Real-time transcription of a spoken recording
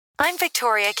I'm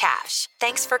Victoria Cash.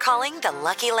 Thanks for calling the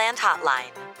Lucky Land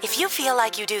Hotline. If you feel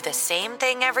like you do the same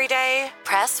thing every day,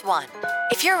 press 1.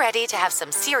 If you're ready to have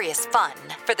some serious fun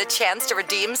for the chance to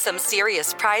redeem some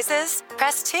serious prizes,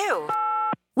 press 2.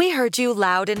 We heard you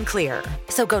loud and clear.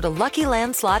 So go to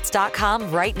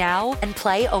LuckyLandSlots.com right now and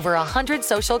play over 100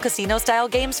 social casino-style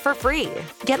games for free.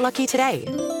 Get lucky today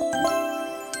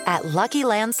at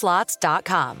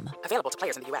LuckyLandSlots.com. Available to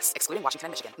players in the U.S., excluding Washington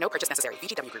and Michigan. No purchase necessary.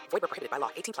 VGW Group. Void where prohibited by law.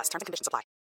 18+. Terms and conditions apply.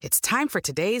 It's time for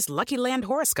today's Lucky Land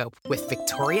horoscope with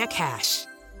Victoria Cash.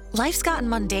 Life's gotten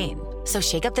mundane, so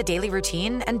shake up the daily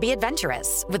routine and be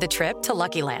adventurous with a trip to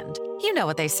Lucky Land. You know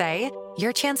what they say.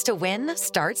 Your chance to win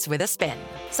starts with a spin.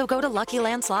 So go to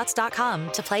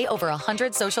LuckyLandSlots.com to play over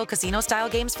 100 social casino-style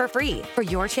games for free for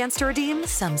your chance to redeem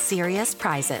some serious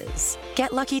prizes.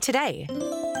 Get lucky today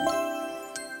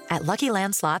at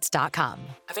LuckyLandSlots.com.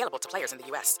 Available to players in the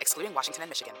U.S., excluding Washington and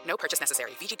Michigan. No purchase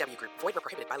necessary. VGW Group. Void where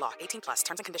prohibited by law. 18+.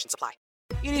 Terms and conditions apply.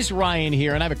 It is Ryan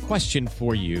here, and I have a question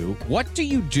for you. What do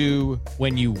you do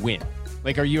when you win?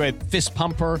 Like, are you a fist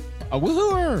pumper, a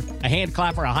woohooer, a hand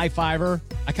clapper, a high fiver?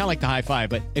 I kind of like the high five,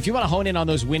 but if you want to hone in on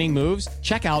those winning moves,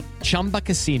 check out Chumba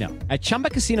Casino. At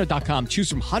ChumbaCasino.com, choose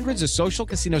from hundreds of social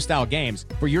casino-style games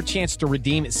for your chance to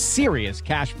redeem serious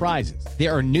cash prizes.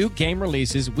 There are new game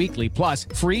releases weekly, plus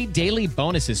free daily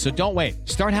bonuses. So don't wait.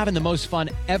 Start having the most fun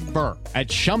ever at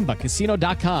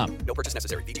ChumbaCasino.com. No purchase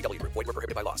necessary. VGW Group. Void where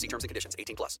prohibited by law. See terms and conditions.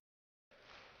 18+.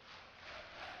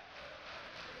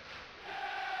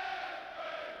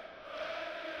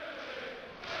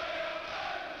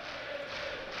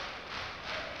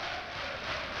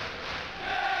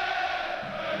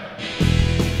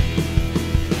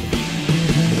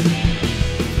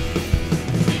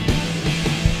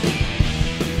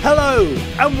 Hello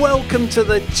and welcome to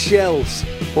the Chels.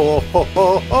 Oh, ho,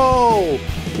 ho, ho.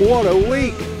 What a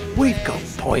week. We've got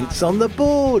points on the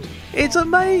board. It's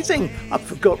amazing. I've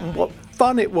forgotten what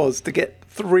fun it was to get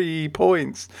 3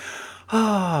 points.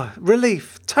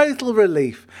 Relief, total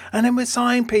relief. And then we're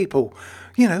signing people.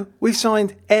 You know, we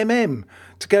signed MM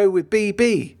to go with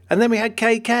BB, and then we had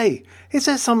KK. Is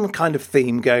there some kind of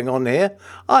theme going on here?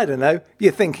 I don't know.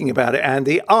 You're thinking about it,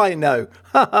 Andy. I know.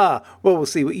 Ha ha. Well, we'll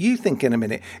see what you think in a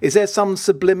minute. Is there some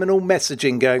subliminal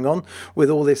messaging going on with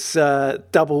all this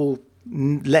double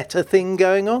letter thing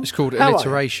going on? It's called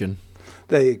alliteration.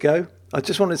 There you go. I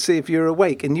just wanted to see if you're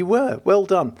awake, and you were. Well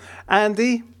done.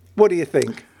 Andy, what do you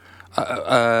think?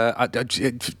 I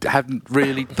haven't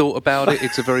really thought about it.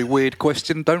 It's a very weird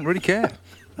question. Don't really care.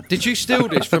 Did you steal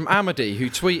this from Amity, who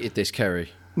tweeted this,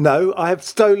 Kerry? No, I have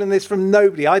stolen this from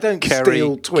nobody. I don't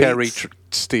steal tweets. Kerry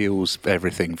steals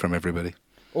everything from everybody.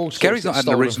 Kerry's not had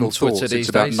an original thought since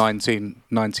about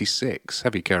 1996.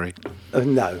 Have you, Kerry?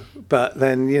 No, but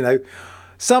then, you know,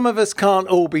 some of us can't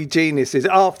all be geniuses.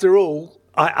 After all,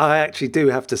 I actually do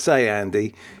have to say,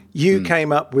 Andy, you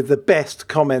came up with the best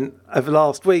comment of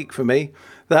last week for me,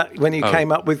 that when you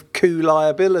came up with coup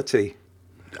liability.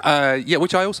 Yeah,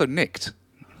 which I also nicked.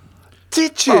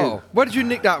 Did you? Oh, where did you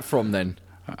nick that from then?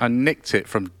 I nicked it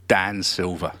from Dan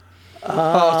Silver.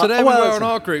 So there we were on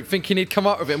our group thinking he'd come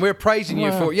up with it, and we were praising you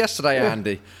for it yesterday,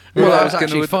 Andy. Well, that was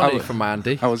actually funny from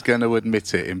Andy. I was going to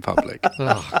admit it in public.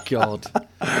 Oh, God.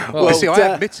 Well, see,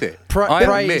 I admit it.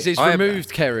 Praise is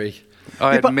removed, Kerry.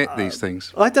 I admit these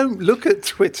things. I don't look at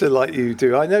Twitter like you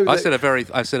do. I know. I said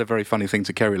a very funny thing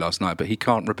to Kerry last night, but he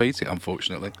can't repeat it,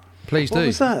 unfortunately. Please do. What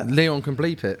was that? Leon can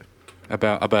bleep it.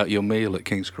 About your meal at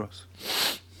King's Cross.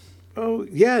 Oh,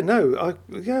 yeah, no.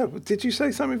 Did you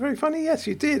say something very funny? Yes,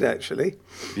 you did, actually.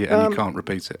 Yeah, and you can't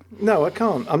repeat it. No, I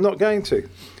can't. I'm not going to.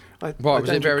 Was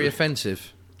it very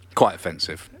offensive? Quite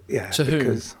offensive. Yeah. To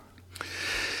whom?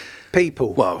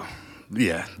 People. Well,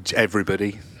 yeah,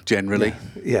 everybody, generally.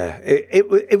 Yeah.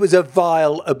 It was a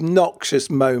vile, obnoxious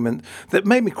moment that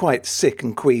made me quite sick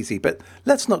and queasy, but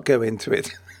let's not go into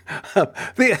it.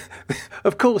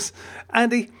 Of course,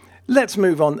 Andy, let's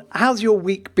move on. How's your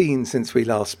week been since we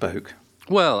last spoke?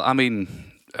 Well, I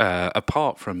mean,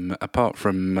 apart from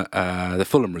the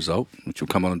Fulham result, which we'll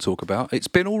come on and talk about, it's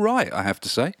been all right, I have to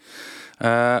say.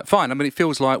 Fine. I mean, it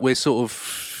feels like we're sort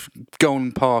of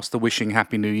gone past the wishing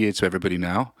Happy New Year to everybody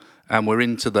now, and we're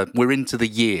into the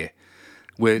year.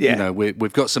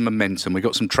 We've got some momentum, we've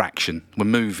got some traction. We're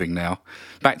moving now,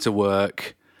 back to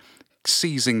work,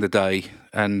 seizing the day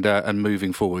and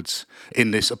moving forwards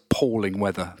in this appalling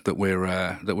weather that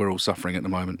we're all suffering at the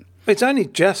moment. It's only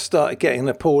just started getting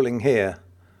appalling here.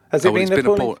 Has it been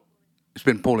appalling? It's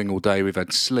been appalling all day. We've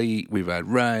had sleet, we've had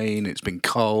rain, it's been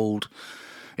cold.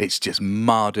 It's just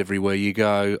mud everywhere you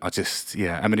go. I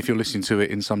mean, if you're listening to it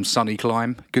in some sunny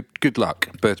clime, good luck.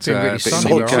 But it's been really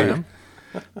sunny where I am.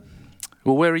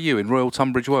 Well, where are you, in Royal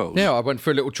Tunbridge Wells? Yeah, I went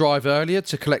for a little drive earlier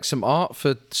to collect some art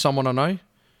for someone I know.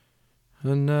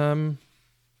 And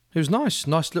it was nice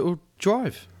little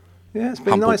drive. Yeah, it's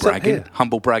been nice up here.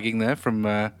 Humble bragging there from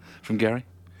Gary.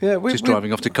 Yeah, just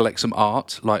driving off to collect some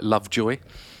art, like Lovejoy.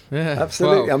 Yeah,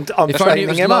 absolutely. Well, I'm if training only it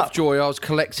was him up. Lovejoy I was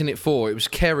collecting it for. It was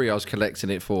Kerry I was collecting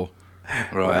it for.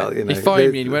 Right. Well, He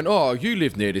phoned me and he went, "Oh, you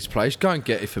live near this place. Go and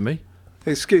get it for me."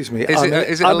 Excuse me.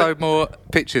 Is it a load more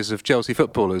pictures of Chelsea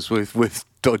footballers with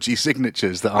dodgy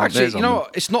signatures that aren't theirs? Actually, you know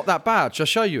what? It's not that bad. Shall I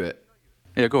show you it?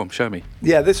 Yeah, go on, show me.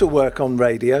 Yeah, this will work on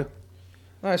radio.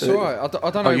 No, it's all right. I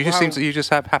don't know. You just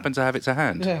happen to have it to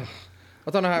hand. Yeah.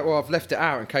 I don't know how. Well, I've left it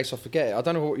out in case I forget it. I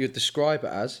don't know what you'd describe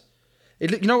it as.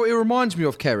 You know what it reminds me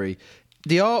of, Kerry?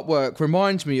 The artwork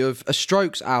reminds me of a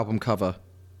Strokes album cover.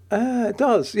 It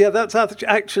does. Yeah, that's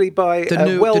actually by the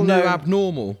new well-known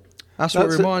Abnormal. That's what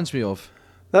it reminds me of.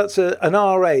 That's an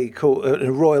RA called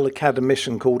a Royal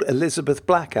Academician called Elizabeth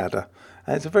Blackadder.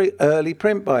 And it's a very early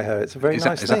print by her. It's a very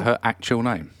nice thing. Is that her actual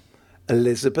name?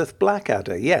 Elizabeth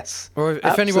Blackadder, yes. Or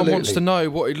if anyone wants to know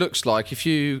what it looks like, if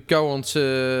you go onto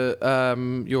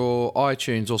your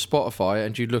iTunes or Spotify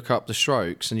and you look up The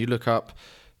Strokes and you look up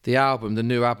the album, The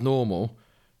New Abnormal,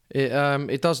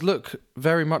 it does look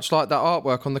very much like that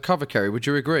artwork on the cover, Kerry. Would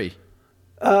you agree?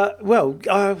 Well,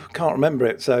 I can't remember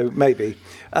it, so maybe.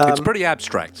 It's pretty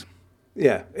abstract.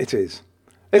 Yeah, it is.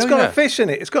 It's got a fish in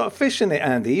it. It's got a fish in it,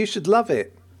 Andy. You should love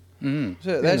it. So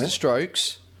there's The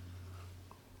Strokes.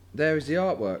 There is the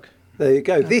artwork. There you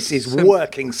go. This is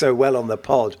working so well on the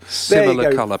pod.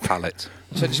 Similar colour palette.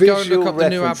 So just go and look up The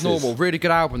New Abnormal. Really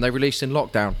good album they released in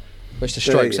lockdown. It's The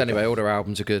Strokes anyway. All their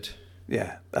albums are good.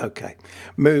 Yeah, okay.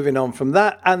 Moving on from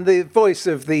that. And the voice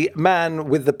of the man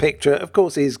with the picture, of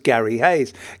course, is Gary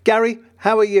Hayes. Gary,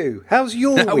 how are you? How's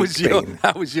your week been?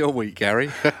 How was your week, Gary?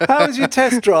 How was your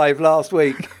test drive last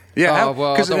week? Yeah, I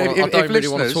don't really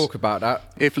want to talk about that.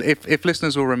 If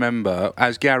listeners will remember,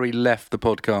 as Gary left the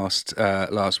podcast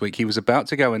last week, he was about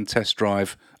to go and test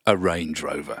drive a Range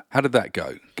Rover. How did that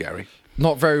go, Gary?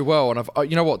 Not very well. And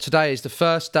you know what? Today is the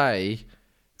first day.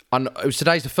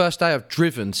 Today's the first day I've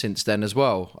driven since then as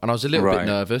well, and I was a little bit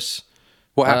nervous.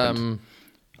 What happened?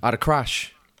 I had a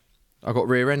crash. I got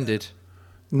rear-ended.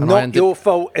 Not your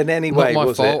fault in any way, Not my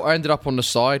was fault. it? I ended up on the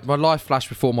side. My life flashed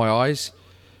before my eyes.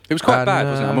 It was quite bad,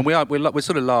 wasn't it? I mean, we're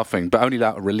sort of laughing, but only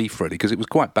out of relief, really, because it was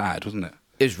quite bad, wasn't it?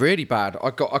 It was really bad.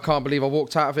 I can't believe I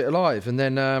walked out of it alive. And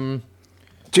then,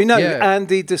 do you know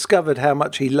Andy discovered how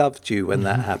much he loved you when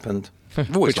that happened?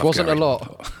 Which wasn't Gary. A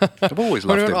lot. I've always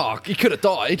loved him. Oh, he could have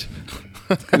died.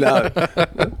 No,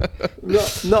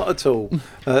 not at all.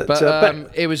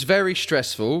 But it was very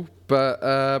stressful. But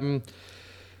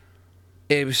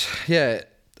it was,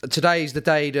 today's the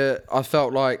day that I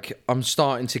felt like I'm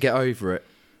starting to get over it.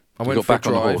 I went for a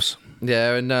drive. On the horse.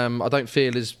 Yeah, and I don't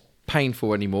feel as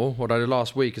painful anymore, although the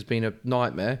last week has been a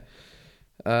nightmare.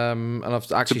 And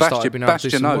I've actually started being able to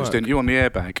do some work. Bashed your nose, didn't you, on the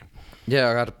airbag? Yeah,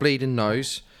 I had a bleeding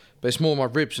nose. But it's more my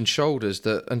ribs and shoulders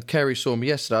and Kerry saw me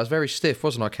yesterday. I was very stiff,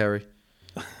 wasn't I, Kerry?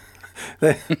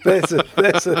 There's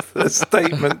a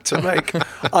statement to make.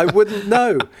 I wouldn't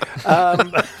know.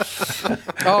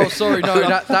 Oh, sorry, no,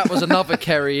 that was another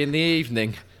Kerry in the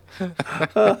evening. Kerry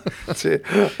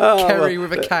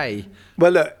with a K.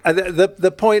 Well, look,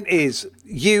 the point is,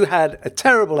 you had a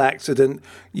terrible accident.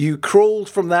 You crawled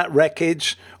from that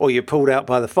wreckage, or you pulled out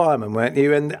by the firemen, weren't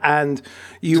you? And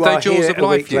you are here a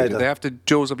week later. Did they have to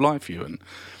Jaws of Life you and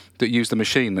that use the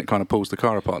machine that kind of pulls the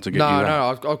car apart to get you out? No,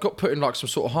 I've got put in like some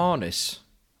sort of harness.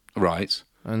 Right.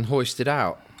 And hoisted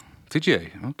out. Did you?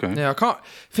 Okay. Yeah, I can't.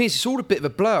 The thing is, it's all a bit of a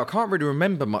blur. I can't really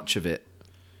remember much of it.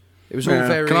 It was all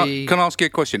very... Can I ask you a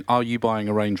question? Are you buying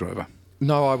a Range Rover?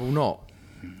 No, I will not.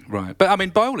 Right. But, I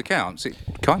mean, by all accounts, it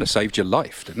kind of saved your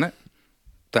life, didn't it?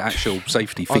 The actual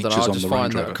safety features on the Range Rover. I just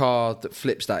find that a car that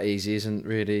flips that easy isn't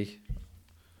really...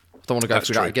 I don't want to go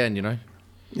through that again, you know?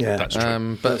 Yeah. That's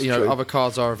true. But, that's true. Other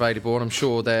cars are available, and I'm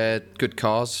sure they're good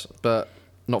cars, but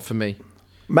not for me.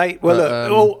 Mate, well,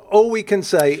 look, all we can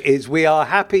say is we are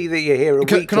happy that you're here a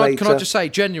week later. Can I just say,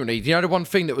 genuinely, the one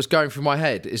thing that was going through my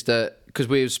head is that, because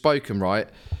we have spoken, right,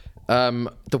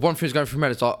 the one thing that's going through my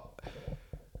head is like,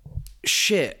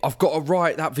 shit, I've got to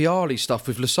write that Vialli stuff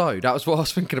with Lasso. That was what I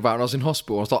was thinking about when I was in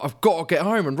hospital. I was like, I've got to get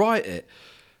home and write it.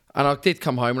 And I did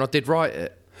come home and I did write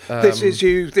it. This is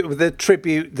the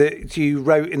tribute that you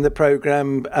wrote in the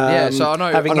programme. So I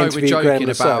know we're joking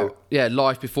about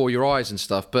life before your eyes and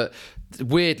stuff, but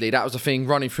weirdly that was a thing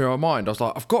running through my mind. I was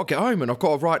like, I've got to get home and I've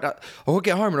got to write that. I've got to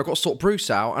get home and I've got to sort Bruce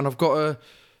out and I've got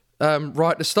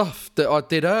write the stuff that I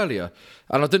did earlier,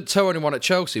 and I didn't tell anyone at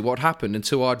Chelsea what happened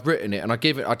until I'd written it, and I'd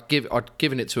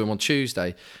given it to him on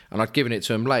Tuesday, and I'd given it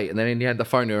to him late, and then in the end I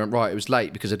phoned him and went, right, it was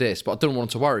late because of this, but I didn't want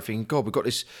him to worry, thinking, God, we've got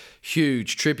this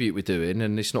huge tribute we're doing,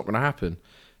 and it's not going to happen.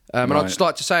 And I'd just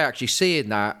like to say, actually, seeing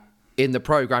that in the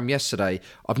programme yesterday,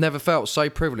 I've never felt so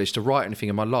privileged to write anything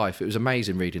in my life. It was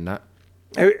amazing reading that.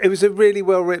 It was a really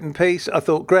well-written piece. I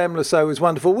thought Graham Lasso was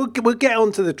wonderful. We'll get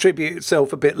on to the tribute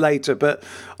itself a bit later, but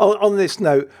on this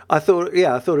note, I thought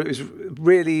it was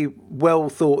really well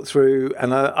thought through,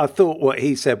 and I thought what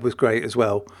he said was great as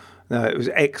well. No, it was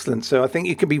excellent. So I think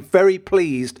you can be very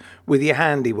pleased with your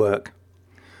handiwork.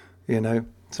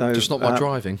 So just not my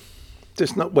driving.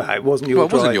 Just not. Well, it wasn't your. Well,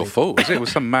 it wasn't your fault, was it? It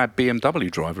was some mad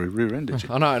BMW driver who rear-ended you.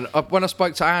 I know. And when I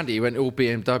spoke to Andy, he went, all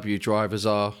BMW drivers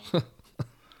are.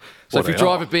 So well, if you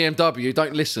drive a BMW,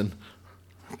 don't listen.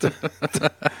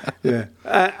 Yeah,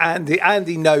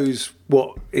 Andy knows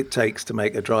what it takes to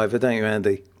make a driver, don't you,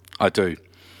 Andy? I do.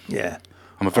 Yeah,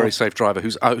 I'm a very safe driver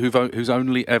who's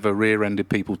only ever rear-ended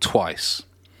people twice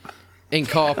in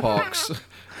car parks.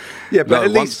 Yeah, but no,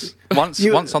 at least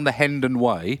once on the Hendon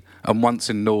Way and once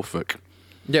in Norfolk.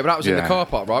 Yeah, but that was in the car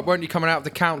park, right? Weren't you coming out of the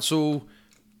council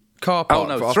car park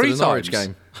after the Norwich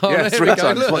game? Yeah, 3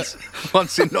 times.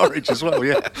 Once in Norwich as well,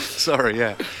 yeah. Sorry,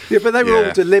 yeah. Yeah, but they were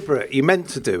all deliberate. You meant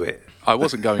to do it. I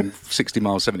wasn't going 60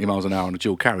 miles, 70 miles an hour on a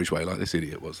dual carriageway like this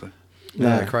idiot was, though.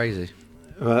 No, crazy.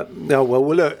 No, well,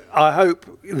 look, I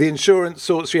hope the insurance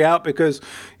sorts you out because,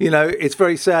 it's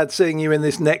very sad seeing you in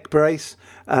this neck brace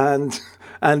and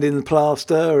in the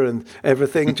plaster and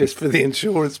everything just for the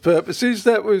insurance purposes.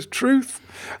 That was truth.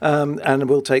 And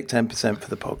we'll take 10% for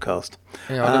the podcast.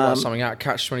 Yeah, I look like something out of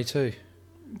Catch-22.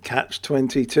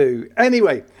 Catch-22.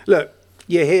 Anyway, look,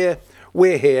 you're here,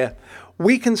 we're here.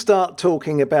 We can start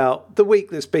talking about the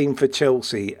week that's been for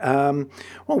Chelsea. Well,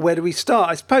 where do we start?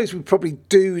 I suppose we probably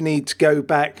do need to go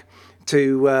back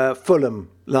to Fulham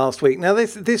last week. Now,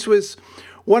 this was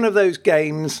one of those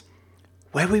games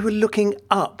where we were looking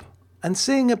up and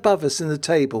seeing above us in the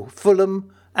table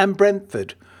Fulham and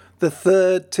Brentford, the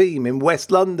third team in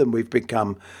West London we've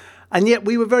become. And yet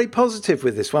we were very positive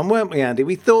with this one, weren't we, Andy?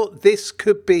 We thought this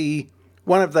could be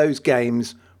one of those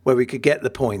games where we could get the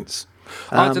points.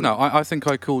 I don't know. I think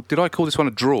did I call this one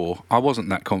a draw? I wasn't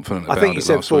that confident about it. I think you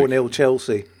said 4-0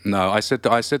 Chelsea. No, I said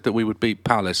that we would beat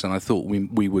Palace, and I thought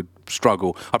we would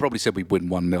struggle. I probably said we'd win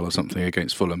 1-0 or something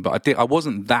against Fulham, but I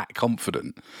wasn't that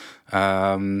confident.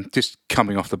 Just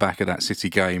coming off the back of that City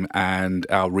game and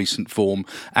our recent form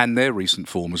and their recent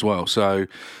form as well. So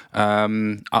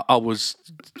I was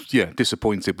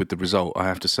disappointed with the result, I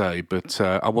have to say, but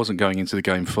I wasn't going into the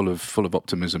game full of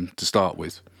optimism to start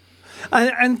with.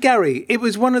 And Gary, it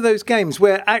was one of those games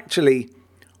where actually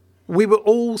we were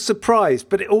all surprised,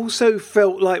 but it also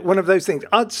felt like one of those things.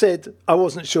 I'd said I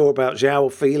wasn't sure about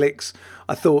João Felix.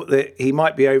 I thought that he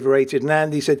might be overrated. And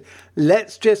Andy said,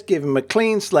 let's just give him a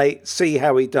clean slate, see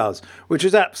how he does, which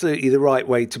was absolutely the right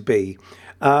way to be.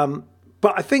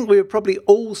 But I think we were probably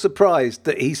all surprised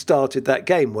that he started that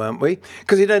game, weren't we?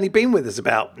 Because he'd only been with us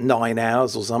about 9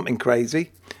 hours or something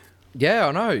crazy. Yeah,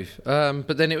 I know.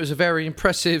 But then it was a very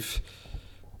impressive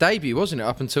debut, wasn't it,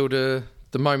 up until the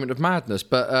moment of madness.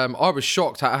 But I was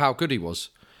shocked at how good he was.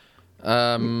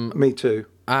 Me too.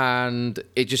 And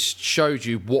it just showed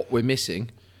you what we're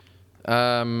missing.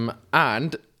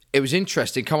 And it was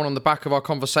interesting coming on the back of our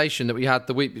conversation that we had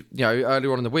the week,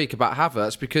 earlier on in the week about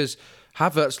Havertz, because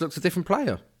Havertz looked a different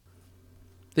player.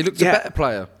 He looked a better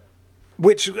player.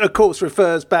 Which, of course,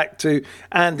 refers back to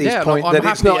Andy's point that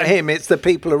it's not him, it's the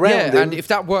people around him. And if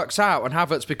that works out and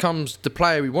Havertz becomes the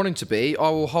player we want him to be, I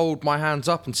will hold my hands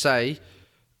up and say,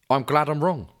 I'm glad I'm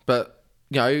wrong. But,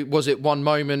 was it one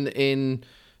moment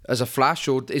as a flash,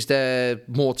 or is there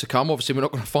more to come? Obviously, we're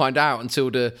not going to find out until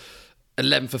the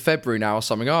 11th of February now or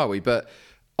something, are we? But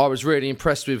I was really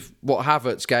impressed with what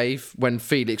Havertz gave when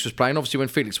Felix was playing. Obviously, when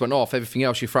Felix went off, everything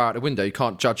else you throw out the window. You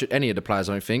can't judge any of the players,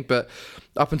 I don't think. But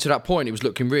up until that point, it was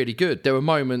looking really good. There were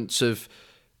moments of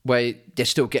where they're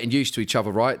still getting used to each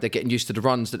other, right? They're getting used to the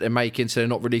runs that they're making, so they're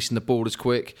not releasing the ball as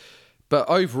quick. But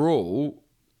overall,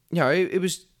 it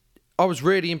was. I was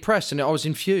really impressed and I was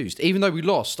infused. Even though we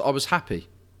lost, I was happy.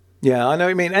 Yeah, I know what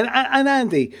you mean. And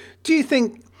Andy, do you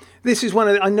think this is one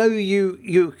of... I know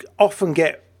you often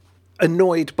get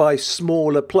annoyed by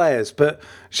smaller players, but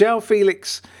João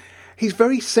Felix, he's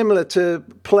very similar to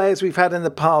players we've had in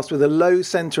the past with a low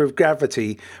centre of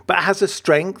gravity, but has a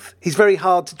strength. He's very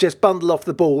hard to just bundle off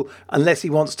the ball unless he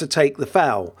wants to take the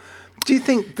foul. Do you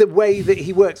think the way that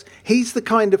he works, he's the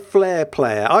kind of flair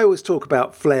player? I always talk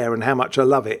about flair and how much I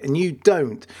love it, and you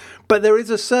don't. But there is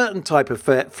a certain type of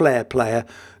flair player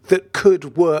that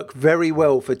could work very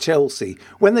well for Chelsea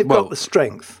when they've got the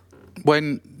strength.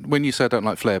 When you say I don't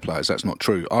like flair players, that's not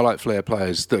true. I like flair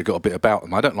players that have got a bit about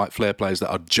them. I don't like flair players that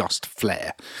are just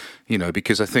flair,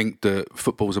 because I think that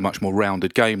football's a much more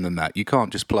rounded game than that. You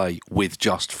can't just play with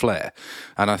just flair.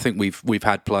 And I think we've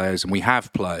had players, and we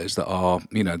have players that are,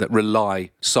 that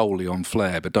rely solely on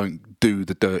flair but don't do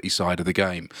the dirty side of the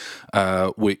game,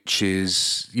 which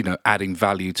is, adding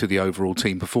value to the overall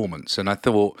team performance. And I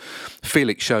thought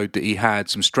Felix showed that he had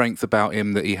some strength about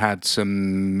him, that he had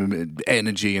some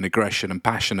energy and aggression and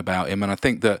passion about him. And I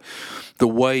think that the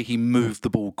way he moved the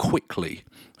ball quickly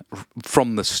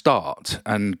from the start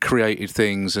and created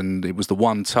things, and it was the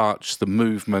one touch, the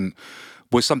movement,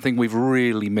 was something we've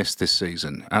really missed this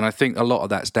season. And I think a lot of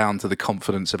that's down to the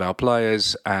confidence of our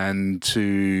players and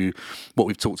to what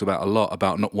we've talked about a lot,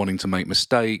 about not wanting to make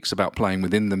mistakes, about playing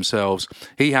within themselves.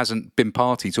 He hasn't been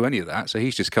party to any of that, so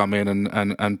he's just come in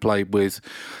and played with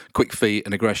quick feet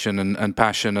and aggression and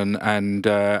passion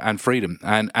and freedom,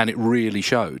 and it really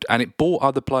showed. And it brought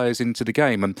other players into the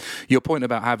game. And your point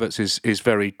about Havertz is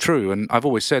very true. And I've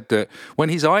always said that when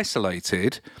he's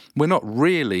isolated, we're not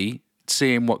really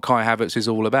seeing what Kai Havertz is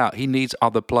all about. He needs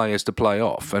other players to play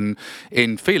off, and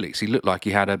in Felix he looked like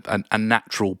he had a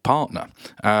natural partner,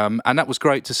 and that was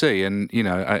great to see. And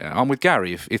I'm with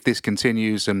Gary. If this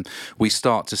continues and we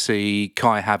start to see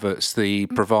Kai Havertz the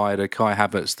provider, Kai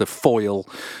Havertz the foil,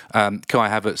 Kai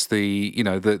Havertz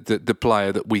the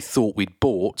player that we thought we'd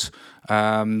bought,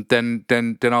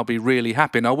 then I'll be really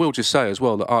happy. And I will just say as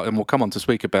well that, and we'll come on to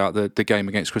speak about the game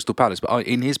against Crystal Palace, but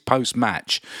in his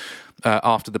post-match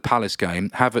after the Palace game,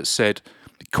 Havertz said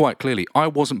quite clearly, I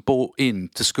wasn't bought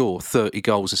in to score 30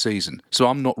 goals a season, so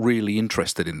I'm not really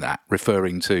interested in that,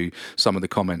 referring to some of the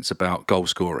comments about goal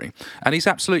scoring. And he's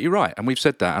absolutely right, and we've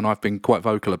said that, and I've been quite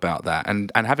vocal about that.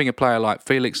 And having a player like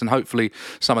Felix, and hopefully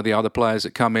some of the other players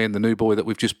that come in, the new boy that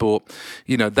we've just bought,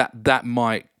 that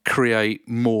might create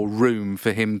more room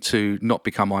for him to not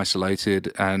become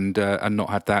isolated and not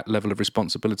have that level of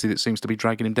responsibility that seems to be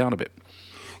dragging him down a bit.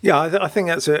 Yeah, I think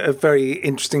that's a very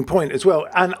interesting point as well.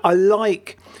 And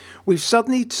we've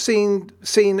suddenly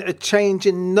seen a change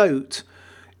in note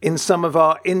in some of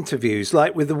our interviews,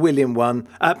 like with the William one,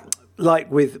 like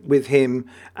with him,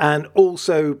 and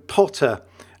also Potter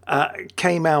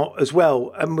came out as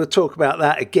well. And we'll talk about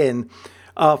that again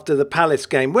after the Palace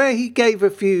game, where he gave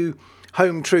a few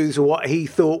home truths of what he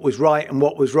thought was right and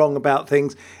what was wrong about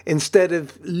things, instead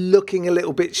of looking a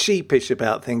little bit sheepish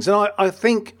about things. And I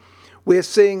think we're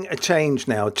seeing a change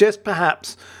now. Just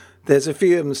perhaps there's a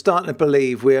few of them starting to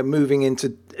believe we're moving into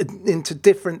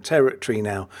different territory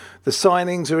now. The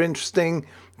signings are interesting.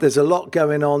 There's a lot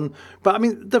going on. But I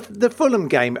mean, the Fulham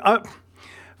game,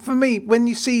 for me, when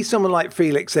you see someone like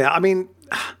Felix there, I mean,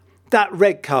 that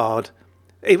red card,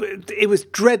 it was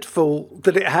dreadful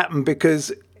that it happened,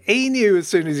 because he knew as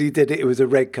soon as he did it, it was a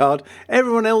red card.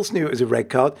 Everyone else knew it was a red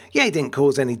card. Yeah, he didn't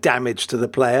cause any damage to the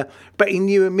player, but he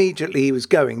knew immediately he was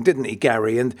going, didn't he,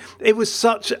 Gary? And it was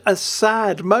such a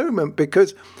sad moment,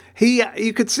 because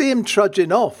you could see him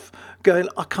trudging off, going,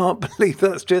 I can't believe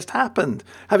that's just happened.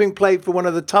 Having played for one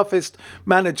of the toughest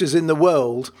managers in the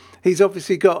world, he's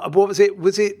obviously got, what was it?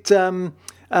 Was it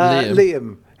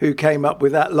Liam who came up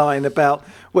with that line about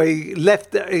where he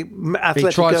left Atletico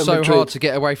He tried so Madrid. hard to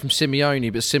get away from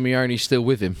Simeone, but Simeone's still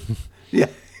with him. Yeah,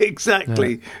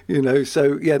 exactly. Yeah.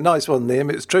 So yeah, nice one,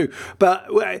 Liam. It's true, but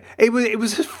it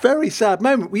was a very sad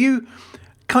moment. Were you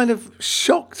kind of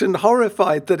shocked and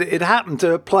horrified that it had happened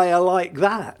to a player like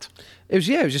that? It was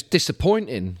just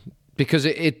disappointing, because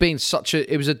it'd been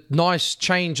it was a nice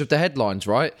change of the headlines,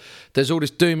 right? There's all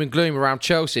this doom and gloom around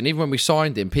Chelsea, and even when we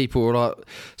signed him, people were like,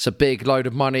 it's a big load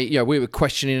of money. We were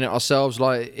questioning it ourselves,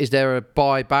 like, is there a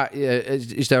buyback?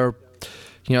 Is there a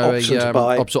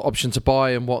option to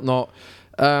buy and whatnot?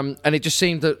 And it just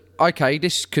seemed that, okay,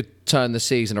 this could turn the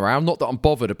season around. Not that I'm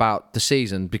bothered about the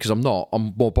season, because I'm not.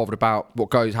 I'm more bothered about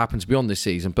what happens beyond this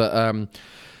season. But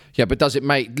but does it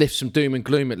lift some doom and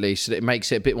gloom at least, so that it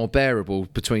makes it a bit more bearable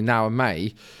between now and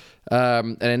May?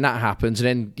 And then that happens, and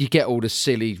then you get all the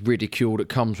silly ridicule that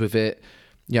comes with it,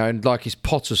 and like it's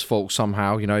Potter's fault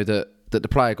somehow, that the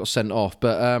player got sent off.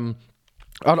 But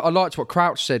I liked what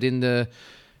Crouch said in the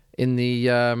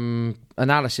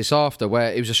analysis after,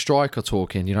 where it was a striker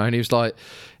talking, and he was like,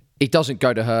 he doesn't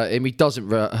go to hurt him, he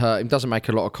doesn't hurt him, doesn't make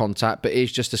a lot of contact, but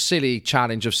it's just a silly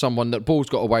challenge of someone that ball's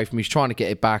got away from him, he's trying to get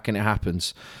it back, and it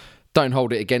happens. Don't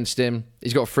hold it against him.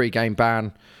 He's got a 3-game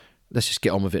ban. Let's just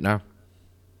get on with it now.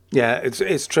 Yeah,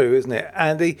 it's true, isn't it,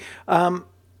 Andy?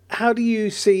 How do you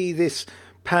see this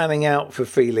panning out for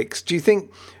Felix? Do you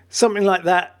think something like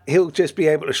that he'll just be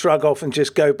able to shrug off and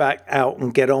just go back out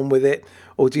and get on with it?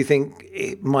 Or do you think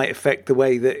it might affect the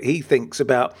way that he thinks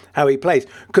about how he plays?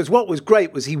 Because what was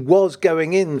great was he was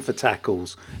going in for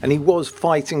tackles and he was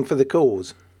fighting for the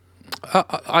cause.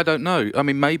 I don't know. I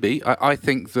mean, maybe. I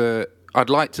think that I'd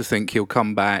like to think he'll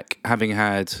come back having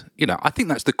had, I think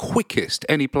that's the quickest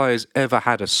any player's ever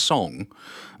had a song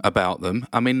about them.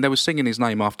 I mean, they were singing his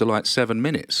name after like 7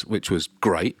 minutes, which was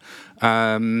great.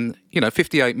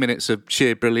 58 minutes of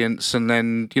sheer brilliance and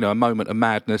then, a moment of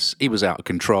madness. He was out of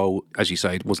control. As you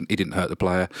say, he didn't hurt the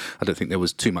player. I don't think there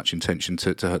was too much intention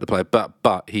to hurt the player,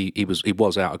 but he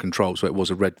was out of control, so it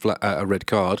was a red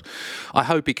card. I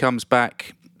hope he comes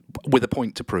back with a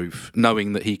point to prove,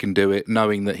 knowing that he can do it,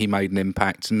 knowing that he made an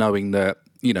impact, knowing that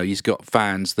he's got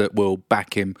fans that will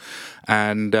back him,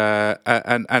 and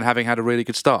having had a really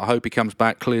good start. I hope he comes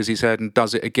back, clears his head, and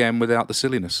does it again without the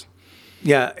silliness.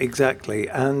 Yeah, exactly.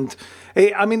 And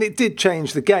it did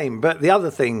change the game. But the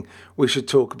other thing we should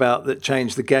talk about that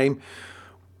changed the game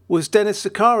was Denis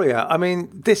Zakaria. I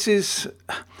mean,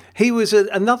 he was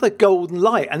another golden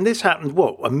light, and this happened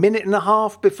a minute and a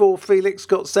half before Felix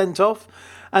got sent off.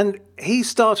 And he's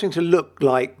starting to look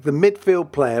like the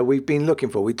midfield player we've been looking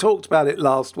for. We talked about it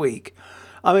last week.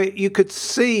 I mean, you could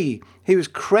see he was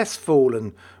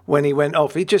crestfallen when he went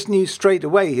off. He just knew straight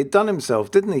away he'd done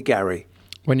himself, didn't he, Gary?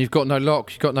 When you've got no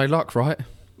luck, you've got no luck, right?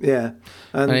 Yeah.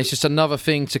 And it's just another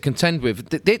thing to contend with.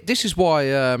 This is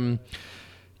why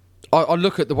I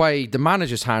look at the way the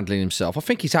manager's handling himself. I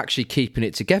think he's actually keeping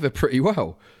it together pretty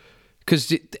well.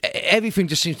 Because everything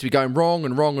just seems to be going wrong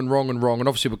and wrong and wrong and wrong. And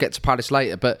obviously we'll get to Palace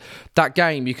later. But that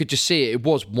game, you could just see it. It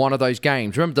was one of those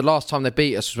games. Remember the last time they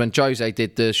beat us was when Jose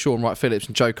did the Sean Wright-Phillips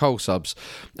and Joe Cole subs.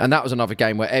 And that was another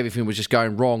game where everything was just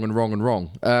going wrong and wrong and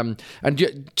wrong. And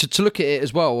to look at it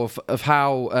as well of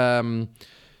how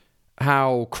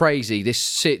crazy this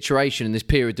situation in this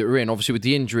period that we're in, obviously with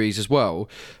the injuries as well.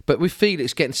 But with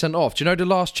Felix getting sent off, do you know the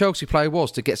last Chelsea player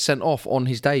was to get sent off on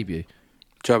his debut?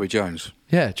 Joey Jones.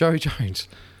 Yeah, Joey Jones.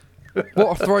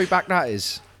 What a throwback that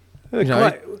is.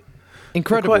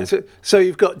 Incredible. So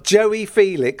you've got Joey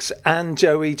Felix and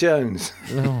Joey Jones.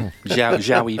 Oh.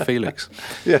 Joey Felix.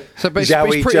 Yeah. So but it's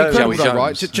pretty incredible though,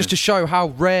 right? Just to show how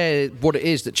rare what it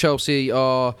is that Chelsea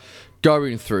are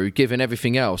going through, given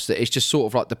everything else, that it's just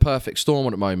sort of like the perfect storm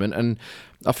at the moment. And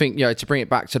I think, to bring it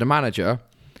back to the manager,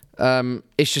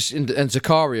 it's just, and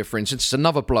Zakaria, for instance, it's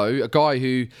another blow, a guy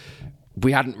who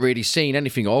we hadn't really seen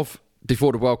anything of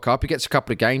before the World Cup. He gets a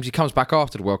couple of games, he comes back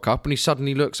after the World Cup, and he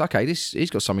suddenly looks, okay, he's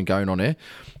got something going on here,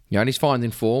 and he's finding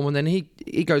form, and then he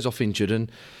goes off injured, and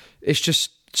it's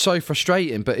just so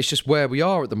frustrating. But it's just where we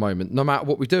are at the moment, no matter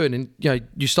what we're doing. And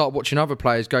you start watching other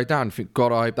players go down and think,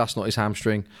 God, I hope that's not his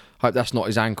hamstring, I hope that's not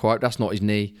his ankle, I hope that's not his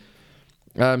knee.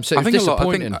 So it's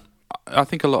disappointing. I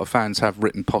think a lot of fans have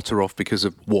written Potter off because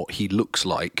of what he looks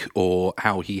like or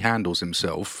how he handles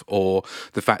himself, or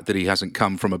the fact that he hasn't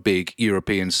come from a big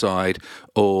European side,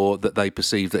 or that they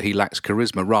perceive that he lacks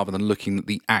charisma, rather than looking at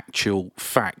the actual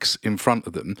facts in front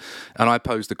of them. And I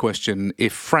pose the question,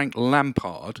 if Frank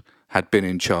Lampard had been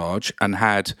in charge and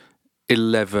had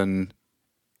 11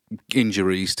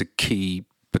 injuries to key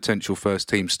potential first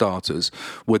team starters,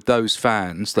 would those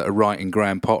fans that are writing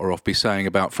Graham Potter off be saying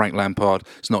about Frank Lampard,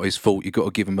 it's not his fault, you've got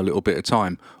to give him a little bit of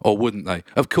time? Or wouldn't they?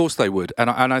 Of course they would. And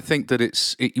I think that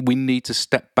we need to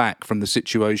step back from the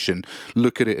situation,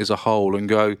 look at it as a whole and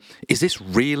go, is this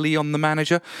really on the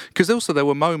manager? Because also there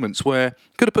were moments where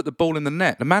could have put the ball in the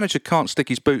net. The manager can't stick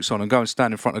his boots on and go and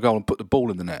stand in front of goal and put the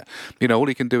ball in the net. All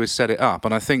he can do is set it up.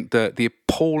 And I think that the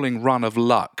appalling run of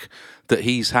luck that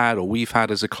he's had or we've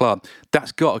had as a club,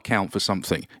 that's got to count for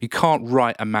something. You can't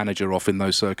write a manager off in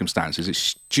those circumstances. It's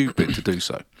stupid to do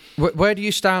so. Where do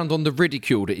you stand on the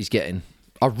ridicule that he's getting?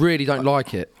 I really don't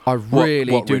like it. I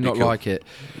really do not like it.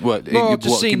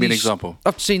 Give me an example.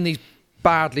 I've seen these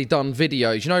badly done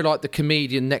videos. Like the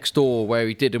comedian next door where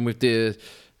he did them with the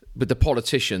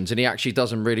politicians, and he actually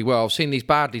does them really well. I've seen these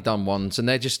badly done ones, and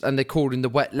they're called him the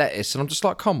wet lettuce, and I'm just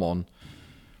like, come on.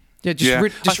 Yeah,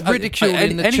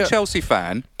 ridiculing any Chelsea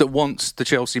fan that wants the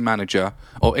Chelsea manager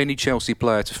or any Chelsea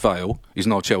player to fail is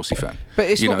not a Chelsea fan.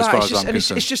 But it's not that.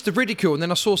 It's just the ridicule. And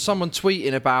then I saw someone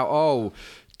tweeting about,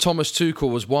 Thomas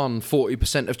Tuchel has won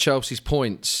 40% of Chelsea's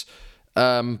points,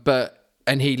 and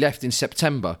he left in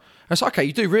September. And it's like, okay,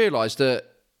 you do realise that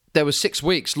there was 6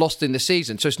 weeks lost in the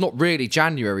season, so it's not really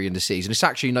January in the season. It's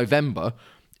actually November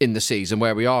in the season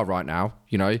where we are right now.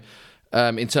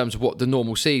 In terms of what the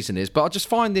normal season is. But I just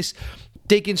find this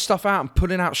digging stuff out and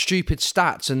pulling out stupid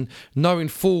stats and knowing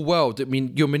full well that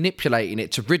you're manipulating it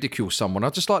to ridicule someone.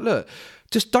 I'm just like, look,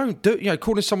 just don't do it.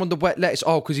 Calling someone the wet lettuce,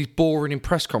 because he's boring in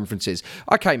press conferences.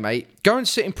 Okay, mate, go and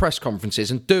sit in press conferences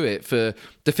and do it for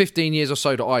the 15 years or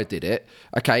so that I did it,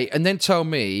 okay? And then tell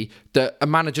me that a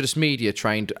manager that's media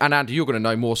trained, and Andy, you're going to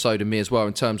know more so than me as well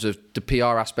in terms of the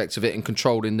PR aspects of it and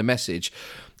controlling the message,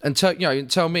 and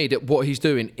tell me that what he's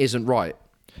doing isn't right.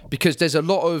 Because there's a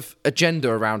lot of agenda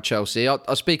around Chelsea.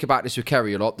 I speak about this with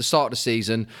Kerry a lot. The start of the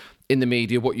season, in the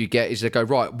media, what you get is they go,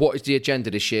 right, what is the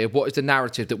agenda this year? What is the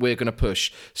narrative that we're going to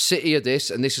push? City are this,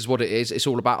 and this is what it is. It's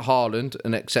all about Haaland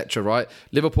and etc., right?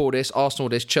 Liverpool this, Arsenal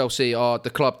this, Chelsea are the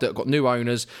club that have got new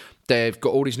owners. They've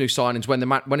got all these new signings.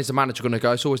 When is the manager going to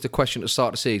go? It's always the question at the start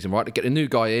of the season, right? To get a new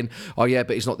guy in. Oh, yeah,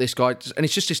 but he's not this guy. And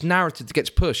it's just this narrative that gets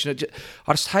pushed. I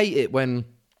just hate it when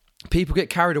people get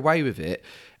carried away with it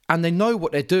and they know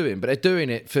what they're doing, but they're doing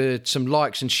it for some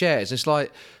likes and shares. It's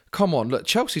like, come on, look,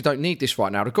 Chelsea don't need this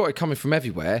right now. They've got it coming from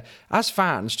everywhere. As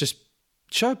fans, just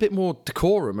show a bit more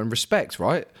decorum and respect,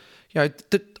 right?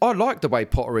 I like the way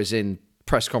Potter is in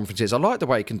press conferences. I like the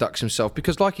way he conducts himself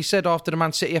because, like he said after the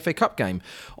Man City FA Cup game,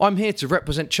 I'm here to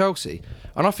represent Chelsea.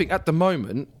 And I think at the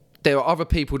moment, there are other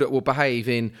people that will behave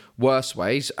in worse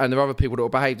ways and there are other people that will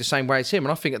behave the same way as him.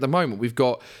 And I think at the moment, we've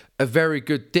got a very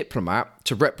good diplomat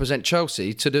to represent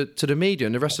Chelsea to the media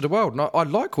and the rest of the world. And I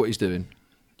like what he's doing.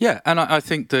 Yeah, and I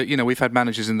think that, we've had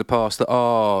managers in the past that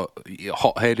are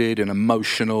hot-headed and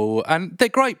emotional, and they're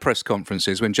great press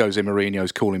conferences when Jose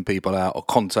Mourinho's calling people out, or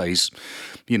Conte's,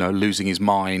 losing his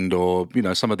mind, or,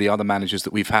 some of the other managers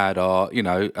that we've had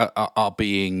are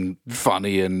being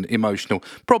funny and emotional.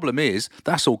 Problem is,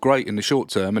 that's all great in the short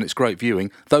term, and it's great viewing.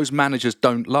 Those managers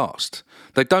don't last.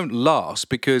 They don't last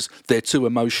because they're too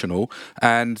emotional,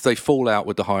 and they fall out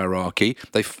with the hierarchy.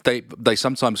 They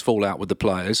sometimes fall out with the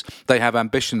players. They have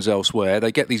ambitions elsewhere.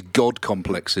 They get these god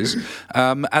complexes,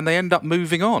 and they end up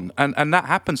moving on. And that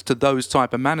happens to those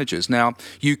type of managers. Now,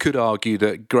 you could argue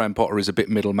that Graham Potter is a bit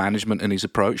middle management in his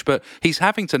approach, but he's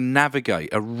having to navigate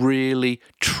a really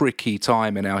tricky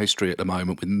time in our history at the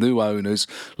moment with new owners,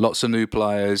 lots of new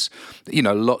players,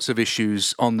 lots of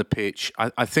issues on the pitch.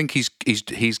 I think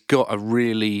he's got a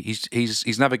really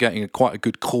he's navigating quite a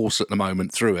good course at the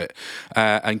moment through it,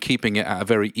 and keeping it at a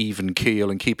very even keel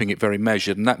and keeping it very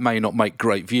measured. And that may not make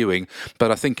great viewing, but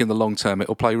I think in the long term it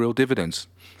will pay real dividends.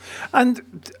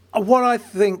 And what I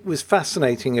think was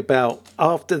fascinating about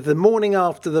the morning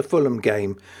after the Fulham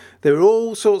game, there were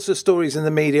all sorts of stories in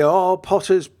the media. Oh,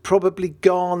 Potter's probably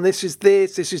gone. This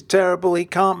is terrible. He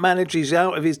can't manage. He's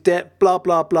out of his depth, blah,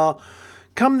 blah, blah.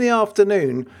 Come the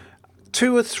afternoon,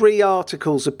 2 or 3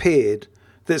 articles appeared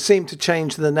that seemed to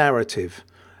change the narrative.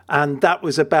 And that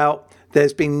was about,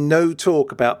 there's been no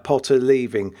talk about Potter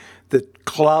leaving. The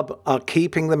club are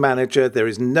keeping the manager. There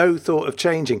is no thought of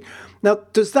changing. Now,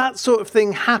 does that sort of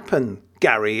thing happen,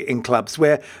 Gary, in clubs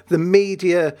where the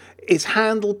media is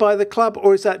handled by the club,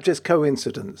 or is that just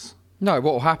coincidence? No,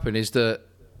 what will happen is that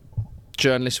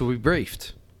journalists will be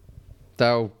briefed.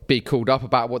 They'll be called up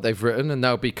about what they've written and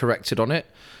they'll be corrected on it.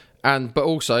 But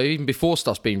also, even before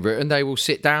stuff's been written, they will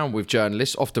sit down with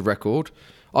journalists off the record.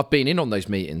 I've been in on those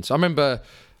meetings. I remember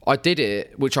I did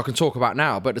it, which I can talk about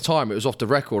now, but at the time it was off the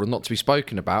record and not to be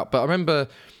spoken about. But I remember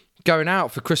going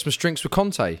out for Christmas drinks with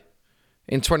Conte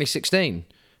in 2016.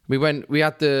 We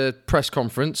had the press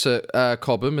conference at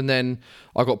Cobham, and then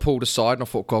I got pulled aside and I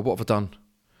thought, God, what have I done?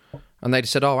 And they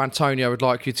just said, Antonio would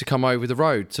like you to come over the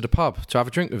road to the pub to have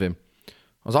a drink with him. I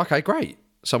was like, okay, great.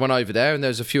 So I went over there and there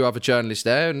was a few other journalists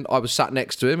there and I was sat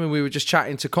next to him and we were just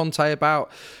chatting to Conte about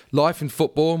life in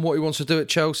football and what he wants to do at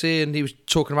Chelsea, and he was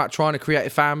talking about trying to create a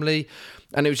family,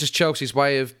 and it was just Chelsea's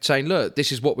way of saying, look,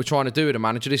 this is what we're trying to do with a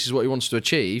manager, this is what he wants to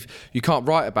achieve. You can't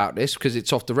write about this because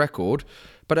it's off the record,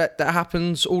 but that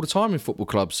happens all the time in football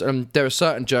clubs. There are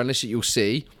certain journalists that you'll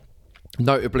see,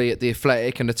 notably at The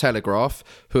Athletic and The Telegraph,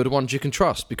 who are the ones you can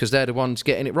trust because they're the ones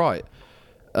getting it right.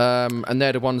 And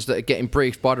they're the ones that are getting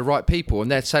briefed by the right people,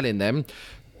 and they're telling them,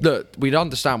 look, we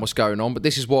understand what's going on, but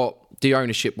this is what the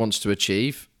ownership wants to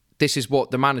achieve, this is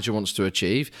what the manager wants to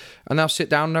achieve, and they'll sit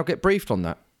down and they'll get briefed on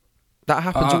that. That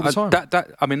happens all the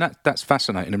time. That's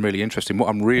fascinating and really interesting. What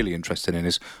I'm really interested in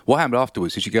is what happened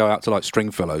afterwards. Did you go out to like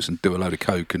Stringfellows and do a load of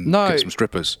coke and get some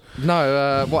strippers?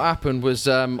 No, what happened was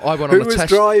I went on Who was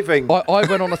driving? I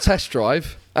went on a test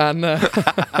drive. And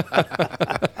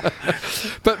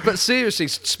but seriously,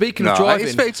 speaking of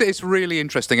driving, it's really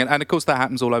interesting, and of course that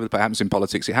happens all over the place. It happens in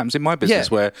politics. It happens in my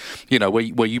business, where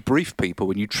you brief people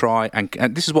when you try, and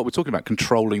this is what we're talking about,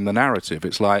 controlling the narrative.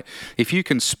 It's like if you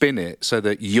can spin it so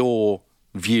that you're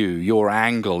view, your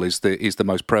angle is the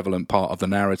most prevalent part of the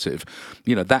narrative.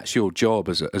 That's your job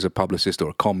as a publicist or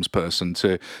a comms person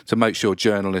to make sure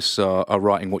journalists are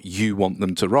writing what you want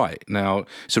them to write. Now,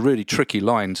 it's a really tricky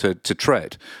line to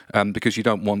tread because you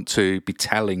don't want to be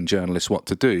telling journalists what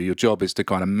to do. Your job is to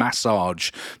kind of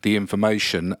massage the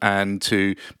information and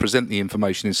to present the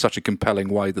information in such a compelling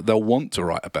way that they'll want to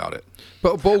write about it.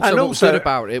 But also what was good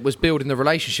about it was building the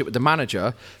relationship with the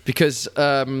manager, because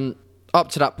up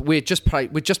to that, we just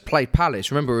played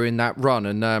Palace. Remember, we were in that run,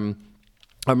 and I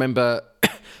remember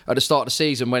at the start of the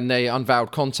season when they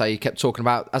unveiled Conte, he kept talking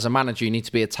about, as a manager, you need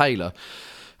to be a tailor.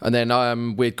 And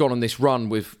then we'd gone on this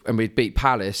run and we'd beat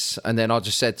Palace, and then I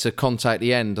just said to Conte at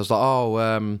the end, I was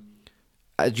like,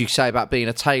 as you say about being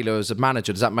a tailor as a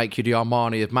manager, does that make you the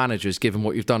Armani of managers, given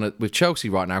what you've done with Chelsea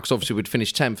right now? Because obviously we'd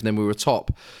finished 10th and then we were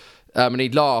top. And he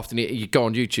laughed, and you go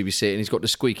on YouTube, you see it, and he's got the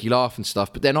squeaky laugh and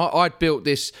stuff. But then I'd built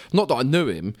this, not that I knew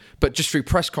him, but just through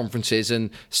press conferences and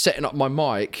setting up my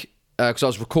mic, because I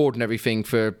was recording everything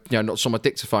for, not on my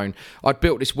dictaphone. I'd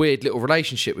built this weird little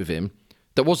relationship with him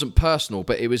that wasn't personal,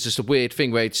 but it was just a weird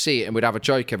thing where he'd see it and we'd have a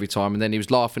joke every time, and then he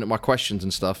was laughing at my questions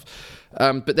and stuff.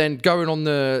 But then going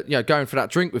for that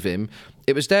drink with him,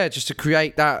 it was there just to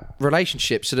create that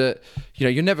relationship so that,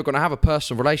 you're never going to have a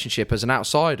personal relationship as an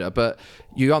outsider, but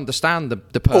you understand the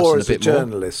person or as a bit a more.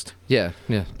 journalist. Yeah.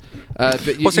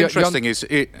 But what's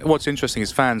interesting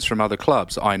is fans from other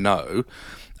clubs I know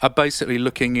are basically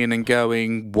looking in and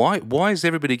going, why is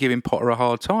everybody giving Potter a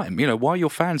hard time? Why are your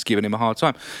fans giving him a hard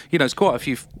time? It's quite a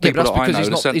few people but that's that I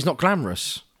know. He's not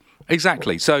glamorous.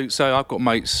 Exactly. So I've got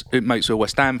mates who are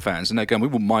West Ham fans, and they're going, we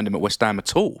wouldn't mind him at West Ham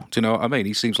at all. Do you know what I mean?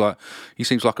 He seems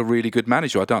like a really good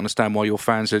manager. I don't understand why your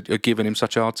fans are giving him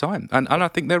such a hard time. And I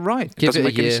think they're right. It doesn't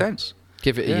make any sense.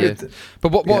 Give it a year.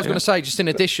 But what I was going to say, just in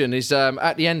addition, is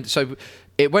at the end, so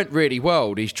it went really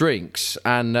well, these drinks,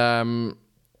 and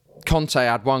Conte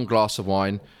had one glass of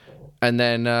wine, and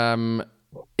then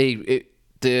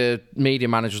the media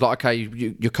manager was like, okay,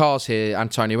 your car's here,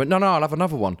 Antonio. He went, no, I'll have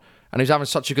another one. And he was having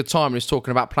such a good time. He was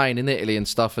talking about playing in Italy and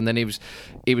stuff, and then he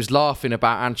was laughing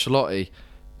about Ancelotti,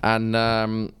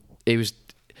 and he was,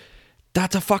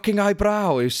 that's a fucking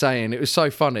eyebrow, he was saying. It was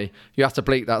so funny. You have to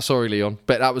bleep that, sorry, Leon.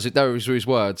 But that was it. Those were his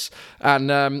words. And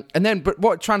then, but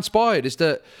what transpired is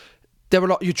that there were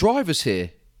like, your driver's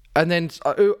here. And then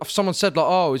someone said, like,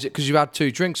 oh, is it because you had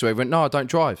 2 drinks? Or he went, no, I don't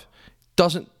drive.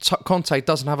 Conte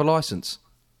doesn't have a licence.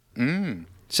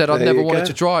 Said I'd never wanted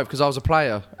to drive because I was a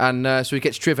player, and so he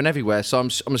gets driven everywhere. So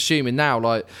I'm assuming now,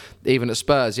 like even at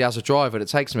Spurs, he has a driver that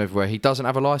takes him everywhere. He doesn't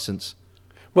have a licence.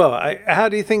 Well, how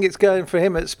do you think it's going for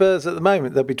him at Spurs at the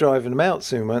moment? They'll be driving him out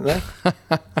soon, won't they?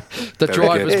 The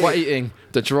driver's waiting.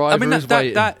 The driver is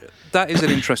waiting. That is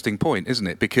an interesting point, isn't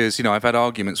it? Because, I've had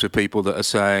arguments with people that are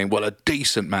saying, well, a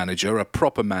decent manager, a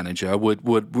proper manager would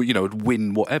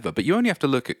win whatever. But you only have to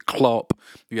look at Klopp,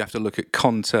 you have to look at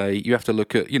Conte, you have to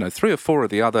look at, 3 or 4 of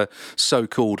the other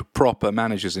so-called proper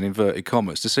managers in inverted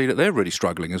commas to see that they're really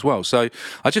struggling as well. So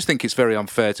I just think it's very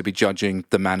unfair to be judging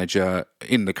the manager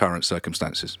in the current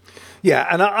circumstances. Yeah,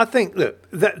 and I think, look,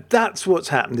 that's what's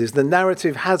happened is the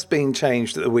narrative has been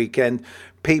changed at the weekend.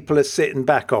 People are sitting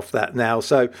back off that now.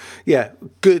 So, yeah,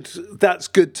 good. That's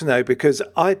good to know, because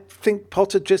I think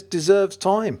Potter just deserves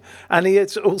time, and he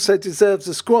also deserves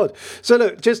a squad. So,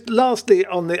 look, just lastly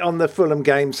on the Fulham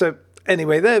game. So,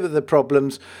 anyway, there were the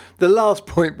problems. The last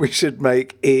point we should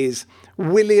make is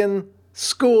Willian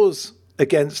scores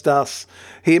against us.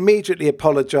 He immediately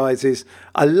apologises.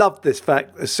 I loved this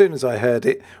fact as soon as I heard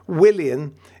it.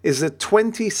 Willian is the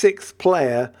 26th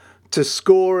player to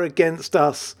score against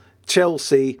us,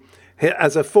 Chelsea,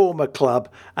 as a former club,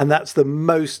 and that's the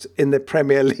most in the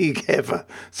Premier League ever.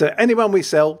 So anyone we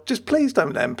sell, just please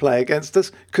don't let them play against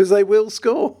us, because they will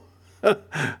score.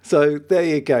 So there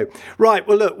you go. Right,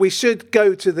 well, look, we should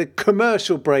go to the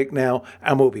commercial break now,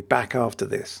 and we'll be back after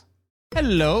this.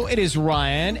 Hello, it is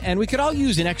Ryan, and we could all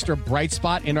use an extra bright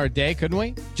spot in our day, couldn't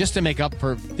we? Just to make up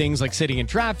for things like sitting in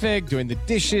traffic, doing the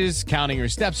dishes, counting your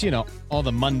steps, all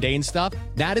the mundane stuff.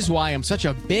 That is why I'm such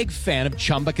a big fan of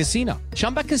Chumba Casino.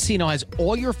 Chumba Casino has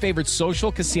all your favorite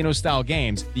social casino-style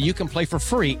games that you can play for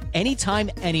free anytime,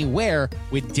 anywhere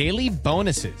with daily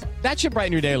bonuses. That should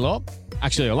brighten your day a little.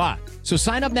 Actually, a lot. So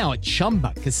sign up now at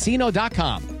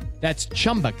ChumbaCasino.com. That's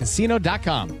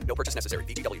ChumbaCasino.com. No purchase necessary.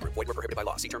 VGW Group. Void where prohibited by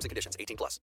law. See terms and conditions.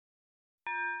 18+.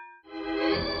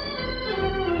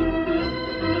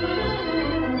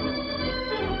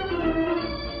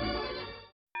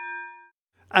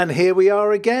 And here we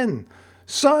are again.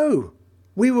 So,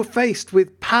 we were faced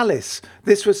with Palace.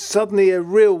 This was suddenly a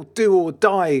real do or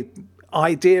die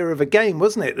idea of a game,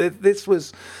 wasn't it? This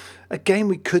was a game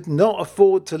we could not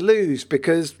afford to lose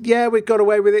because, yeah, we got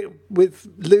away with it with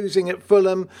losing at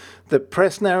Fulham. The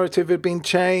press narrative had been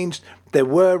changed. There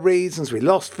were reasons. We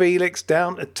lost Felix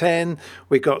down to 10.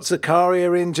 We got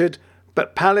Zakaria injured.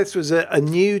 But Palace was a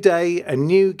new day, a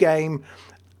new game,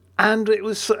 and it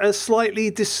was a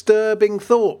slightly disturbing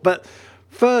thought. But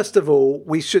first of all,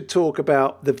 we should talk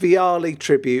about the Vialli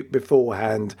tribute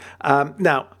beforehand.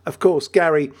 Now, of course,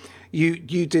 Gary,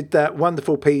 you did that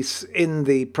wonderful piece in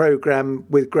the programme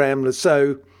with Graham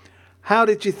Lasso. How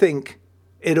did you think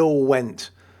it all went,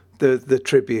 the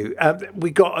tribute?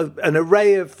 We got an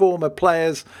array of former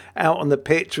players out on the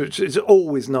pitch, which is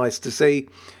always nice to see.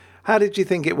 How did you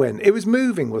think it went? It was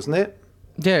moving, wasn't it?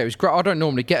 Yeah, it was great. I don't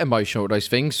normally get emotional at those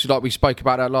things, like we spoke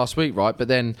about that last week, right? But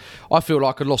then I feel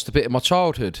like I lost a bit of my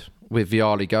childhood with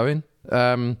Vialli going.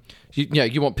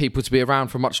 You want people to be around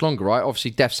for much longer, right?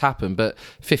 Obviously, deaths happen, but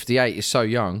 58 is so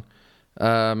young.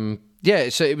 So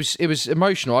it was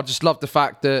emotional. I just loved the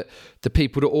fact that the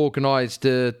people that organised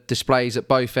the displays at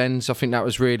both ends, I think that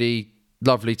was really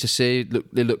lovely to see.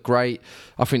 They look great.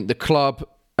 I think the club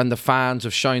and the fans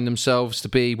have shown themselves to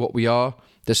be what we are.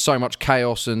 There's so much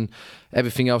chaos and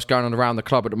everything else going on around the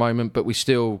club at the moment, but we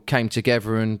still came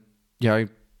together and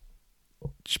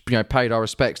paid our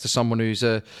respects to someone who's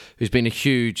been a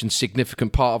huge and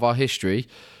significant part of our history.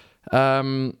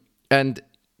 And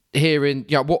hearing,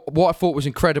 what I thought was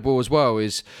incredible as well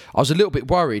is I was a little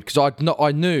bit worried because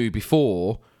I knew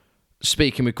before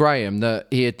speaking with Graham that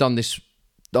he had done this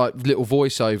little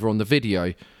voiceover on the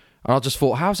video. And I just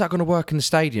thought, how's that going to work in the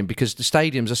stadium? Because the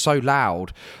stadiums are so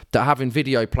loud that having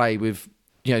video play with,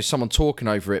 someone talking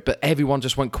over it, but everyone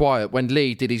just went quiet when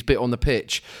Lee did his bit on the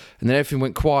pitch, and then everything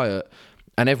went quiet,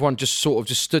 and everyone just sort of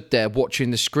just stood there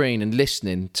watching the screen and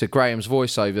listening to Graham's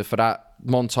voiceover for that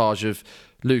montage of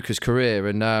Luca's career.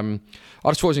 And I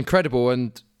just thought it was incredible.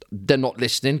 And they're not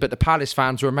listening, but the Palace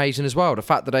fans were amazing as well. The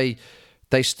fact that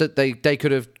they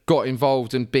could have got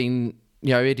involved and been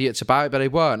idiots about it, but they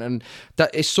weren't. And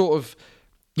that is sort of,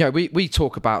 we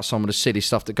talk about some of the silly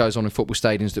stuff that goes on in football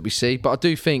stadiums that we see, but I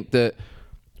do think that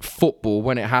football,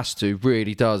 when it has to,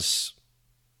 really does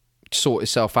sort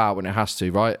itself out when it has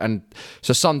to, right? And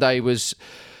so Sunday was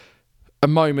a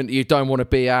moment that you don't want to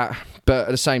be at, but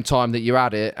at the same time that you're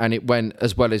at it, and it went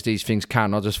as well as these things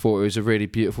can. I just thought it was a really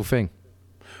beautiful thing.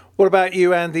 What about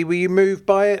you, Andy? Were you moved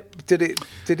by it? Did it?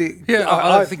 Yeah,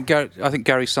 I think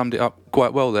Gary summed it up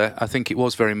quite well there. I think it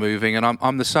was very moving, and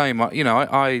I'm the same.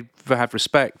 I have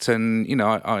respect, and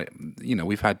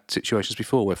we've had situations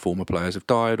before where former players have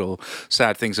died or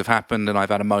sad things have happened, and I've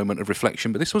had a moment of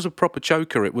reflection. But this was a proper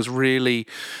choker. It was really,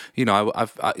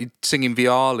 singing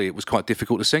Vialli. It was quite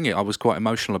difficult to sing it. I was quite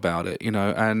emotional about it,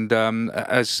 And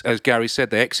as Gary said,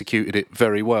 they executed it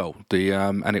very well.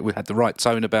 And it had the right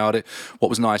tone about it. What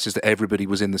was nice is that everybody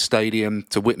was in the stadium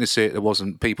to witness it. There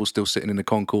wasn't people still sitting in the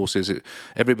concourses.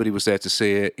 Everybody was there to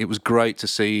see it. It was great to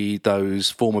see those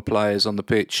former players on the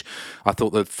pitch. I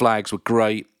thought the flags were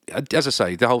great. As I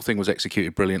say, the whole thing was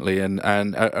executed brilliantly and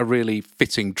a really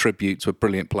fitting tribute to a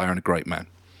brilliant player and a great man.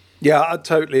 Yeah, I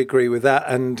totally agree with that.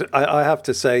 And I have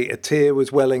to say, a tear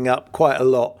was welling up quite a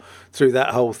lot through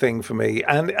that whole thing for me.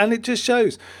 And it just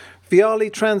shows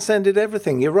Vialli transcended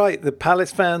everything. You're right. The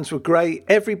Palace fans were great.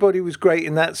 Everybody was great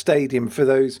in that stadium for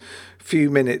those few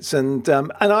minutes. And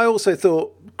I also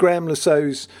thought Graham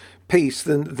Lasso's piece,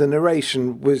 the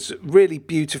narration, was really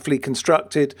beautifully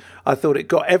constructed. I thought it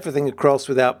got everything across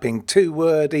without being too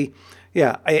wordy.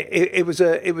 Yeah, it was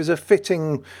a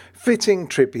fitting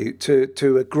tribute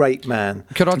to a great man.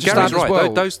 Could I just Gary's add as right.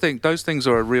 well? Those things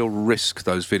are a real risk.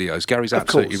 Those videos. Gary's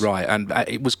absolutely right, and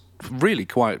it was really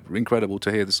quite incredible to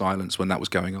hear the silence when that was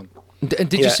going on. And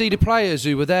did you see the players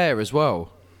who were there as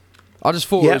well? I just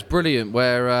thought it was brilliant.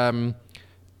 Where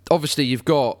obviously you've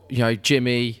got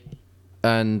Jimmy.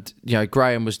 And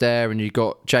Graham was there, and you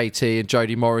got JT and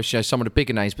Jody Morris, some of the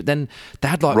bigger names. But then they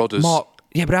had like Rodders. Mark,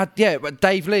 but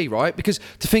Dave Lee, right? Because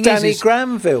the thing Danny is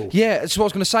Granville. Yeah, that's what I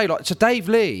was going to say. So Dave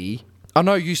Lee, I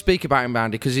know you speak about him,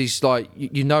 Andy, because he's like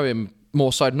you know him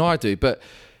more so than I do, but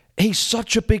he's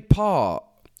such a big part.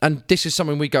 And this is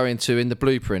something we go into in the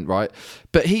blueprint, right?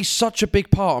 But he's such a big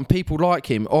part, and people like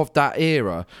him, of that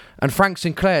era. And Frank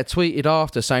Sinclair tweeted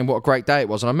after saying what a great day it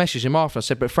was. And I messaged him after. I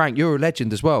said, but Frank, you're a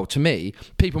legend as well. To me,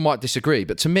 people might disagree,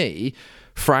 but to me,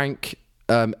 Frank,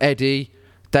 Eddie,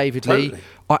 David Lee,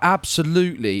 I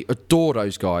absolutely adore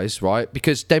those guys, right?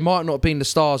 Because they might not have been the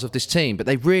stars of this team, but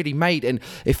they really made it. And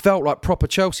it felt like proper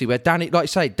Chelsea, where Danny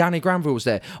Granville was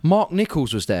there. Mark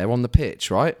Nichols was there on the pitch,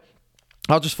 right?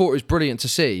 I just thought it was brilliant to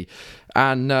see.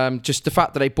 And just the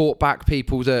fact that they brought back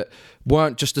people that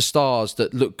weren't just the stars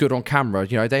that looked good on camera.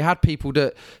 You know, they had people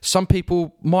that some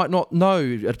people might not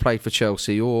know had played for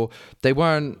Chelsea, or they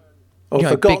weren't,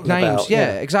 or big names. About,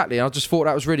 yeah, exactly. And I just thought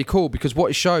that was really cool, because what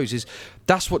it shows is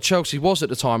that's what Chelsea was at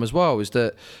the time as well, is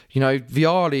that,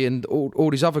 Vialli and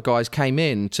all these other guys came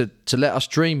in to let us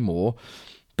dream more,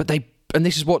 but and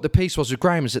this is what the piece was with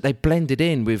Graham, is that they blended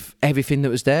in with everything that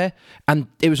was there, and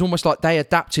it was almost like they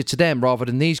adapted to them rather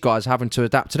than these guys having to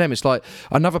adapt to them. It's like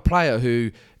another player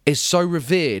who is so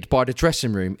revered by the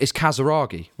dressing room is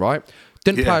Kazaragi, right?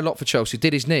 Didn't play a lot for Chelsea,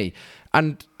 did his knee.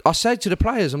 And I said to the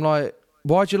players, I'm like,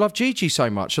 why do you love Gigi so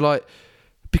much? They're like,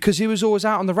 because he was always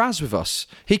out on the Raz with us.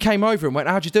 He came over and went,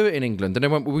 how'd you do it in England? And they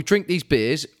went, well, we drink these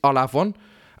beers, I'll have one.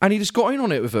 And he just got in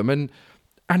on it with them. And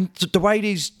the way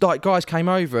these guys came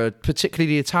over, particularly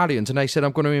the Italians, and they said,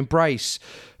 I'm going to embrace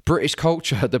British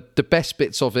culture, the best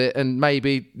bits of it, and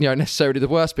maybe necessarily the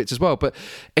worst bits as well. But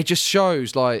it just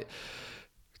shows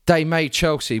they made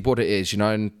Chelsea what it is,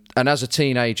 And as a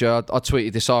teenager, I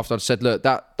tweeted this after. I said, look,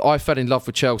 that I fell in love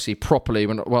with Chelsea properly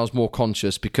when I was more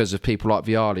conscious, because of people like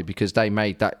Vialli, because they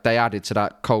added to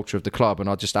that culture of the club, and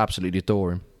I just absolutely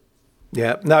adore him.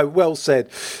 Yeah, no, well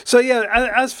said. So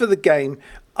as for the game,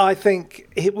 I think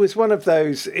it was one of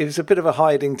those. It was a bit of a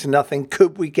hiding to nothing.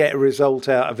 Could we get a result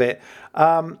out of it?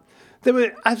 There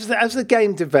were as the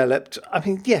game developed. I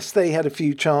mean, yes, they had a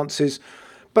few chances,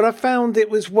 but I found it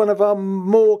was one of our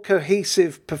more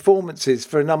cohesive performances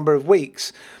for a number of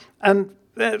weeks, and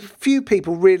a few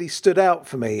people really stood out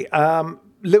for me.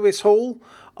 Lewis Hall,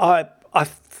 I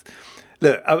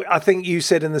think you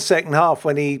said in the second half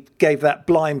when he gave that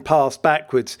blind pass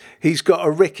backwards, he's got a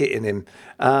ricket in him.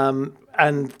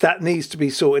 And that needs to be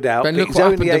sorted out. And look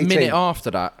what happened a minute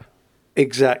after that.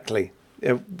 Exactly.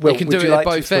 Well, he can do it at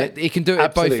both ends. He can do it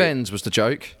at both ends, was the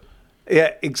joke.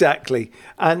 Yeah, exactly.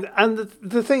 And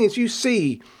the thing is, you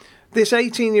see, this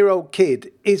 18-year-old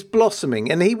kid is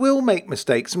blossoming, and he will make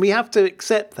mistakes, and we have to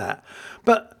accept that.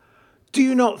 But do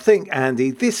you not think, Andy,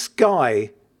 this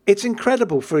guy, it's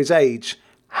incredible for his age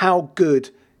how good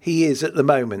he is at the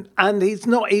moment, and he's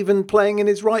not even playing in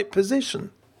his right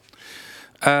position.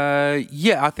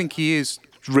 I think he is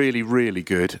really, really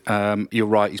good. You're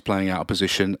right, he's playing out of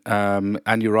position,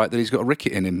 and you're right that he's got a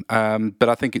ricket in him. But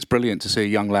I think it's brilliant to see a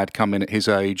young lad come in at his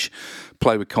age,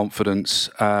 play with confidence,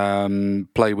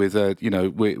 play with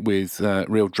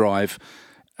real drive.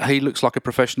 He looks like a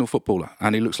professional footballer,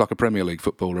 and he looks like a Premier League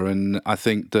footballer. And I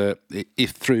think that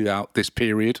if throughout this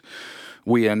period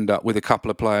we end up with a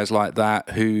couple of players like that,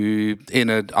 who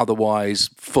in an otherwise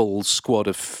full squad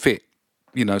of fit,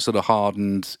 sort of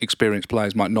hardened, experienced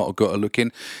players might not have got a look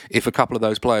in. If a couple of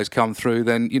those players come through,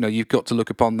 then you've got to look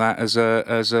upon that as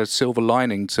a silver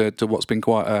lining to what's been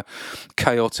quite a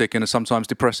chaotic and a sometimes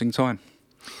depressing time.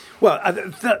 Well,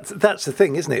 that's the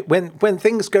thing, isn't it? When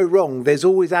things go wrong, there's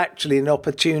always actually an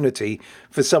opportunity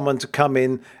for someone to come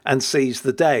in and seize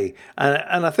the day,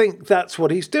 and I think that's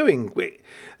what he's doing.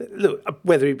 Look,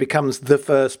 whether he becomes the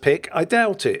first pick, I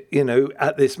doubt it.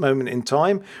 At this moment in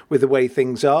time, with the way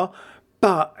things are.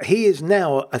 But he is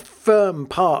now a firm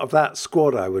part of that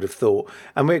squad, I would have thought,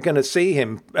 and we're going to see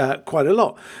him quite a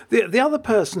lot. The other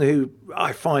person who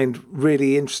I find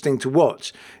really interesting to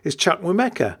watch is Chuck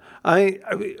Wemeka. I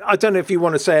don't know if you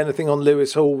want to say anything on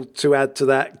Lewis Hall to add to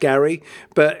that, Gary,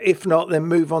 but if not, then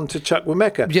move on to Chuck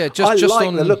Wemeka. Yeah, I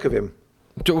like the look of him.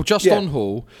 On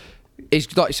Hall.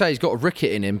 He's, like you say, he's got a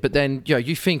ricket in him, but then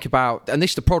you think about, and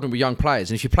this is the problem with young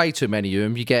players, and if you play too many of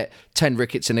them, you get 10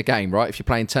 rickets in a game, right, if you're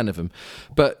playing 10 of them.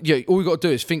 But all you've got to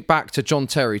do is think back to John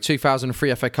Terry,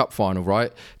 2003 FA Cup final,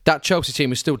 right? That Chelsea team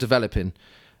was still developing.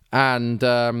 And,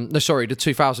 the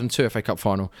 2002 FA Cup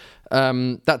final.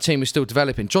 That team was still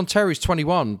developing. John Terry's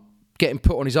 21, getting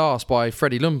put on his arse by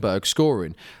Freddie Ljungberg,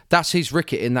 scoring. That's his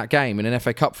ricket in that game in an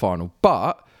FA Cup final.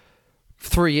 But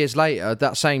 3 years later,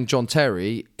 that same John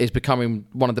Terry is becoming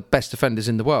one of the best defenders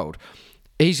in the world.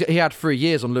 He had 3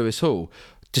 years on Lewis Hall.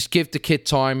 Just give the kid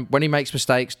time. When he makes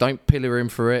mistakes, don't pillar him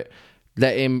for it.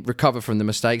 Let him recover from the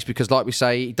mistakes, because, like we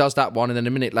say, he does that one, and then a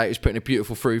minute later he's putting a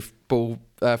beautiful through ball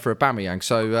for Aubameyang.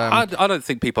 So I don't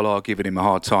think people are giving him a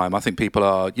hard time. I think people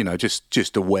are,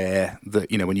 just aware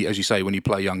that when you, as you say, when you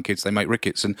play young kids, they make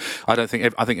rickets, and I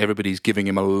think everybody's giving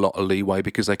him a lot of leeway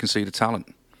because they can see the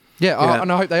talent. Yeah,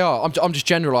 and I hope they are. I'm just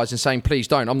generalising, saying please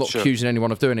don't. I'm not accusing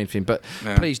anyone of doing anything, but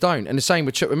please don't. And the same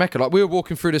with Chuck Wemeka. Like, we were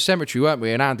walking through the cemetery, weren't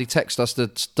we? And Andy texted us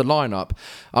the lineup,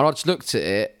 and I just looked at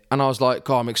it and I was like,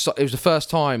 God, I'm excited. It was the first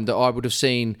time that I would have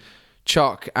seen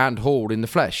Chuck and Hall in the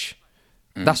flesh.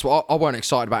 That's what I weren't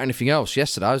excited about anything else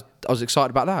yesterday. I was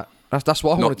excited about that. That's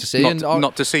what I wanted to see.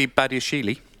 Not to see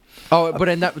Badiashile. Oh,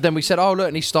 but then we said, oh, look,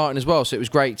 and he's starting as well. So it was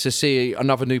great to see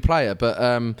another new player.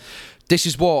 But this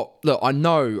is look, I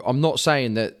know, I'm not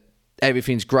saying that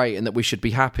everything's great and that we should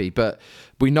be happy, but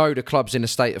we know the club's in a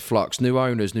state of flux. New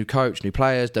owners, new coach, new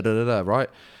players, right?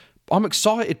 I'm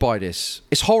excited by this.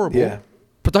 It's horrible. Yeah.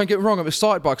 But don't get me wrong, I'm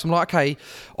excited by it because I'm like, okay,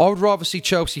 I would rather see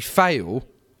Chelsea fail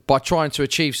by trying to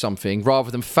achieve something rather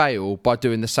than fail by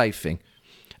doing the safe thing.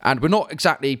 And we're not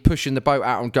exactly pushing the boat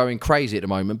out and going crazy at the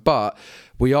moment, but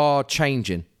we are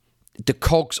changing. The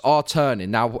cogs are turning.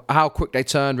 Now, how quick they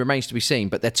turn remains to be seen,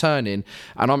 but they're turning,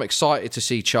 and I'm excited to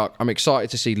see Chuck. I'm excited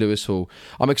to see Lewis Hall.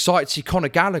 I'm excited to see Conor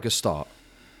Gallagher start.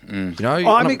 You know,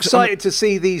 I'm excited to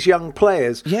see these young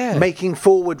players making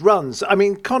forward runs. I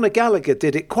mean, Conor Gallagher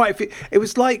did it quite a few. It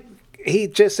was like he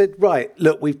just said, right,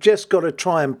 look, we've just got to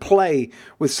try and play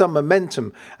with some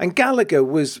momentum. And Gallagher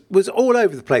was all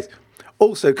over the place.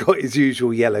 Also got his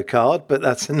usual yellow card, but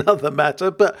that's another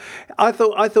matter. But I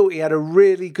thought he had a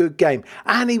really good game.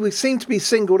 And he seemed to be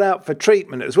singled out for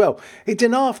treatment as well. He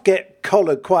didn't half get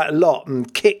collared quite a lot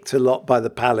and kicked a lot by the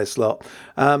Palace lot.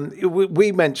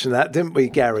 We mentioned that, didn't we,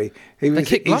 Gary? They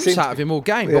kicked lumps out of him all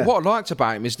game. But what I liked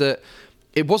about him is that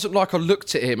it wasn't like I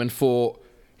looked at him and thought,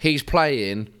 he's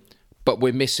playing, but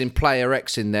we're missing player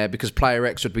X in there because player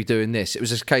X would be doing this. It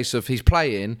was a case of he's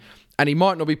playing and he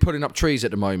might not be pulling up trees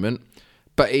at the moment,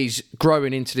 but he's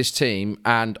growing into this team,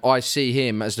 and I see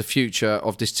him as the future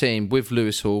of this team with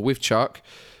Lewis Hall, with Chuck,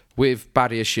 with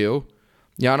Badiashile.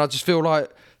 Yeah, and I just feel like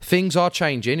things are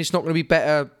changing. It's not going to be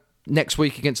better next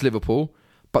week against Liverpool,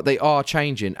 but they are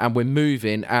changing, and we're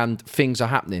moving, and things are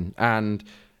happening. And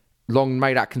long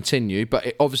may that continue,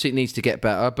 but obviously it needs to get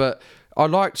better. But I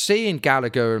liked seeing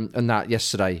Gallagher and that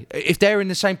yesterday. If they're in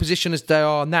the same position as they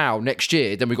are now next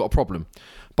year, then we've got a problem.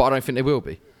 But I don't think they will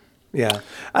be. Yeah,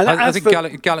 and I think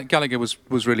Gallagher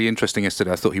was really interesting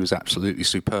yesterday. I thought he was absolutely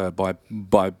superb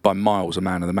by miles, a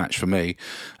man of the match for me.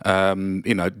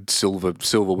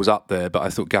 Silva was up there, but I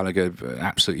thought Gallagher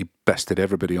absolutely bested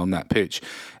everybody on that pitch.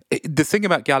 The thing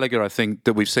about Gallagher, I think,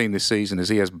 that we've seen this season is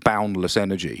he has boundless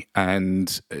energy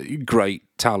and great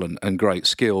talent and great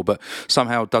skill, but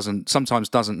sometimes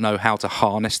doesn't know how to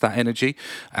harness that energy.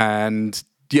 And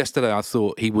yesterday, I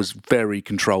thought he was very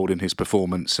controlled in his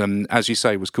performance, and as you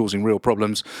say, was causing real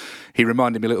problems. He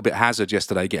reminded me a little bit of Hazard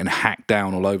yesterday, getting hacked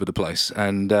down all over the place.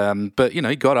 And but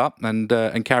he got up and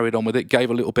carried on with it, gave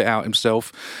a little bit out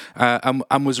himself,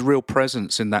 and was a real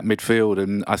presence in that midfield.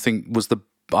 And I think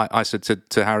I said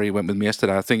to Harry, who went with me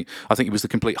yesterday, I think he was the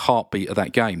complete heartbeat of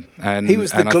that game. And he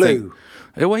was the glue.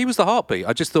 Well, he was the heartbeat.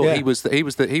 I just thought he was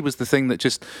the thing that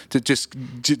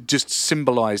just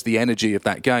symbolised the energy of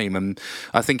that game, and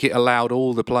I think it allowed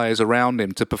all the players around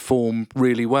him to perform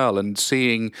really well. And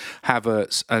seeing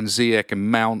Havertz and Ziyech and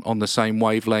Mount on the same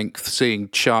wavelength, seeing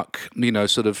Chuck,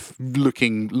 sort of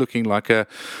looking like a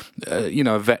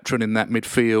veteran in that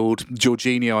midfield.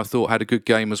 Jorginho, I thought, had a good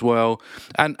game as well.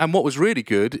 And what was really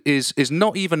good is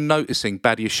not even noticing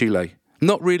Badiashile.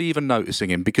 Not really even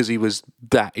noticing him, because he was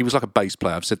like a bass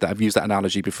player. I've said that. I've used that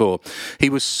analogy before.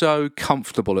 He was so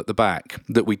comfortable at the back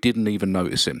that we didn't even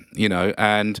notice him,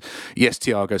 And yes,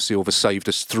 Thiago Silva saved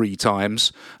us 3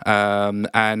 times. And,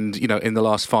 in the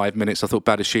last 5 minutes, I thought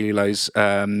Badiashile's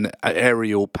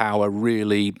aerial power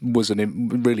really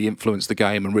influenced the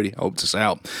game and really helped us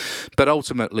out. But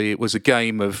ultimately, it was a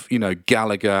game of,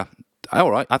 Gallagher.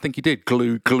 All right, I think he did.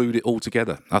 Glued it all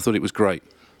together. I thought it was great.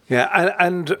 Yeah,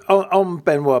 and on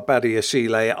Benoit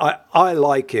Badiashile, I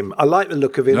like him. I like the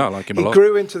look of him. No, I like him a lot. He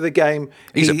grew into the game.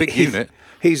 He's a big unit.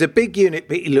 He's a big unit,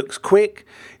 but he looks quick.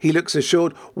 He looks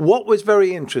assured. What was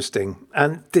very interesting,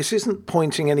 and this isn't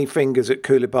pointing any fingers at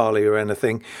Koulibaly or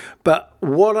anything, but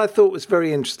what I thought was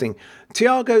very interesting,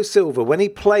 Thiago Silva, when he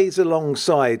plays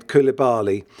alongside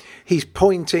Koulibaly, he's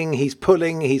pointing, he's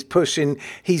pulling, he's pushing,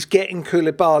 he's getting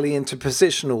Koulibaly into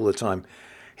position all the time.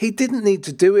 He didn't need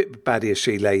to do it with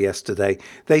Badiashile yesterday.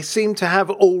 They seem to have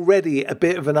already a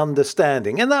bit of an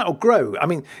understanding, and that'll grow. I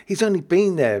mean, he's only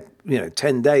been there,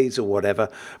 10 days or whatever.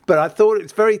 But I thought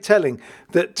it's very telling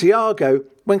that Thiago,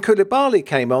 when Koulibaly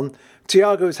came on,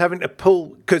 Thiago was having to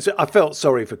pull, because I felt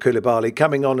sorry for Koulibaly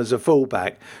coming on as a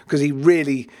fullback, because he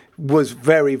really was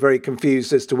very, very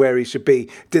confused as to where he should be.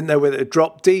 Didn't know whether to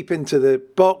drop deep into the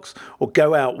box or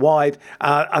go out wide.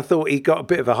 I thought he got a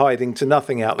bit of a hiding to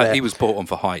nothing out there. He was brought on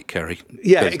for height, Kerry.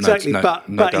 Yeah, exactly.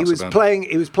 But he was playing.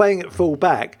 He was playing at full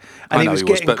back, and he was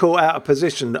getting caught out of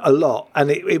position a lot, and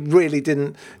it really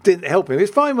didn't help him. It was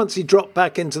fine once he dropped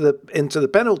back into the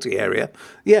penalty area.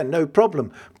 Yeah, no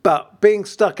problem. But being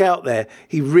stuck out there,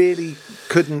 he really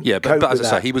couldn't. Yeah, cope but as with I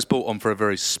say, that. he was brought on for a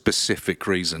very specific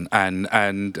reason, and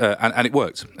it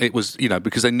worked. It was,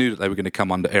 because they knew that they were going to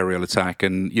come under aerial attack,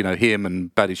 and him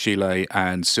and Badiashile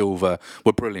and Silva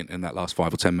were brilliant in that last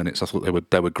 5 or 10 minutes. I thought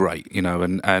they were great,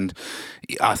 and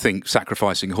I think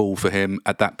sacrificing Hall for him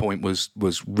at that point was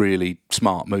really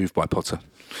smart move by Potter.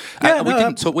 Yeah,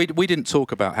 we didn't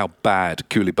talk about how bad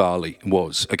Koulibaly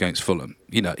was against Fulham.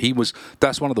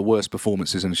 That's one of the worst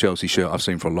performances in a Chelsea shirt I've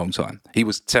seen for a long time. He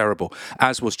was terrible,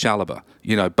 as was Chalobah.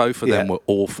 Both of them were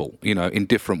awful, in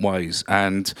different ways.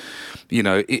 And,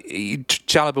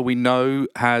 Chalobah, we know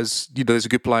has, there's a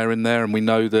good player in there, and we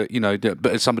know that,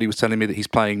 but somebody was telling me that he's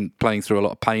playing through a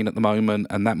lot of pain at the moment,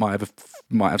 and that might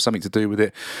have something to do with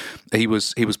it. He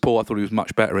was poor. I thought he was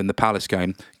much better in the Palace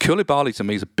game. Koulibaly to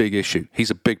me is a big issue. He's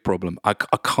a big problem. I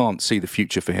can't see the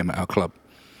future for him at our club.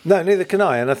 No, neither can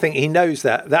I, and I think he knows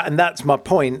that. And that's my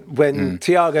point. When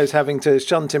Thiago's having to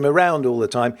shunt him around all the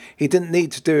time, he didn't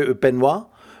need to do it with Benoit,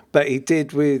 but he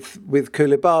did with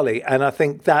Koulibaly, and I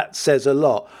think that says a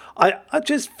lot. I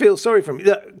just feel sorry for him.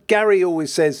 Look, Gary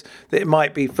always says that it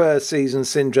might be first season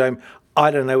syndrome. I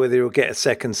don't know whether he'll get a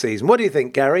second season. What do you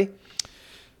think, Gary?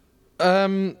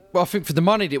 Well, I think for the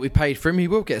money that we paid for him, he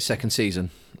will get a second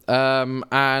season.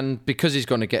 And because he's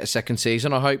going to get a second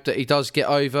season, I hope that he does get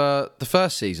over the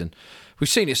first season. We've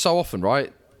seen it so often,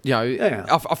 right?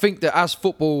 I think that as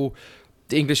football,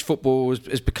 the English football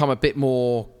has become a bit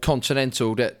more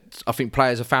continental, that I think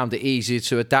players have found it easier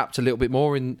to adapt a little bit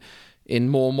more in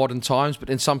more modern times, but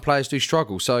then some players do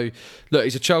struggle. So, look,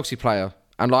 he's a Chelsea player.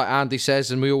 And like Andy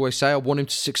says, and we always say, I want him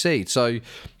to succeed. So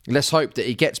let's hope that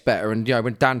he gets better. And,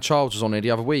 when Dan Childs was on here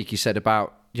the other week, he said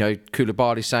about,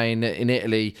 Koulibaly saying that in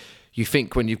Italy, you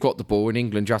think when you've got the ball. In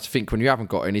England, you have to think when you haven't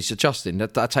got it. And he's adjusting.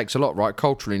 That takes a lot, right?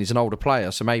 Culturally, and he's an older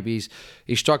player. So maybe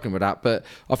he's struggling with that. But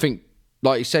I think,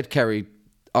 like you said, Kerry,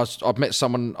 I've met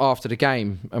someone after the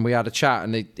game and we had a chat,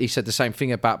 and he said the same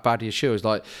thing about Badiashile. It's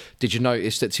like, did you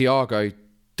notice that Thiago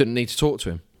didn't need to talk to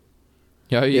him?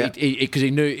 Because he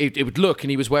knew it would look,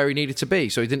 and he was where he needed to be,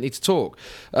 so he didn't need to talk.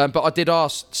 But I did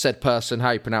ask said person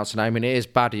how you pronounce the name, and it is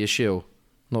Badiashile,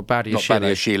 not Badiashile. Not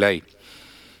Badiashile.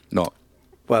 Not.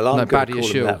 Well, I'm going to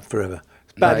call him that forever.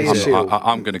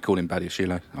 I'm going to call him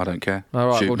Badiashile. I don't care. All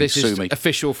right. This is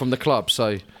official from the club,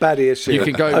 so Badiashile. You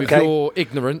can go with your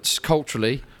ignorance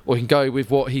culturally, or you can go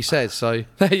with what he says. So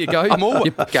there you go.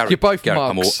 You're both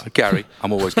mugs. Gary,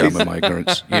 I'm always going with my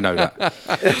ignorance. You know that.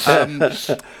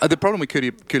 The problem with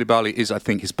Koulibaly is, I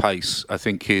think, his pace. I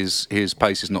think his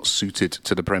pace is not suited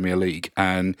to the Premier League,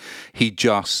 and he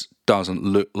just doesn't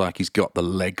look like he's got the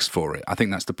legs for it. I think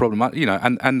that's the problem.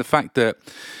 And the fact that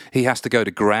he has to go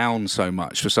to ground so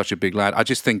much for such a big lad, I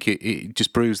just think it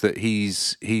just proves that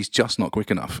he's just not quick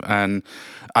enough. And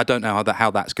I don't know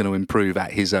how that's going to improve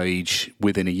at his age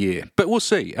within a year. But we'll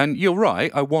see. And you're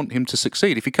right, I want him to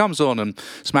succeed. If he comes on and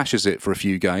smashes it for a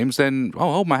few games, then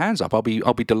I'll hold my hands up. I'll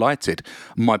be delighted.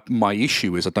 My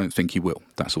issue is I don't think he will.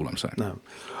 That's all I'm saying. No.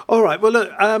 All right. Well,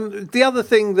 look, the other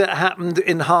thing that happened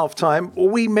in half-time,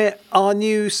 we met our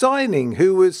new signing,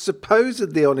 who was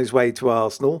supposedly on his way to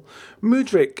Arsenal,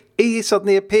 Mudryk. He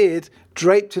suddenly appeared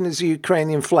draped in his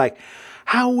Ukrainian flag.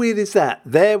 How weird is that?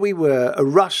 There we were, a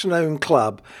Russian-owned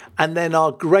club, and then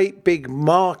our great big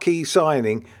marquee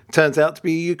signing turns out to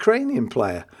be a Ukrainian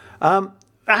player.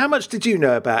 How much did you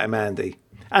know about him, Andy?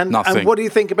 And what do you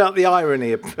think about the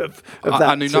irony of that?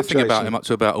 I knew nothing situation? about him up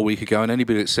to about a week ago, and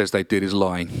anybody that says they did is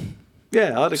lying.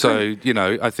 Yeah, I'd agree. So,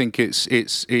 I think it's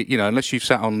unless you've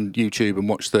sat on YouTube and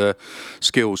watched the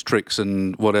skills, tricks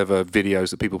and whatever videos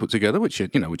that people put together, which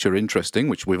are interesting,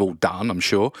 which we've all done, I'm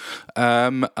sure.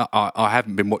 I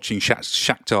haven't been watching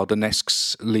Shakhtar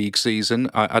Donetsk's league season.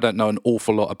 I don't know an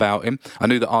awful lot about him. I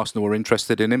knew that Arsenal were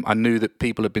interested in him. I knew that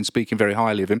people have been speaking very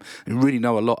highly of him and really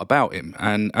know a lot about him.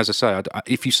 And as I say,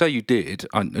 if you say you did,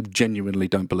 I genuinely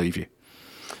don't believe you.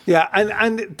 Yeah,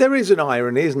 and there is an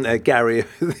irony, isn't there, Gary,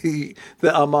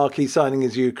 that our marquee signing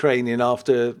is Ukrainian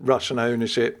after Russian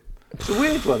ownership. It's a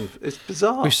weird one. It's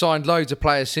bizarre. We've signed loads of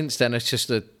players since then. It's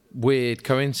just a weird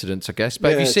coincidence, I guess.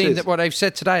 But have you seen what they've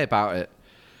said today about it?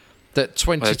 That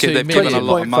 22 million. They've given a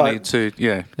lot of money to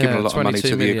given a lot of money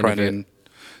to the Ukrainian,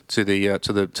 to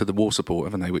the war support,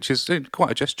 haven't they? Which is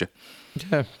quite a gesture.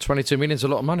 Yeah, 22 million is a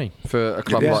lot of money for a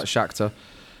club like Shakhtar.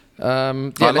 I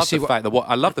love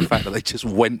the fact that they just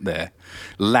went there,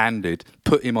 landed,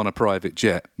 put him on a private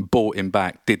jet, bought him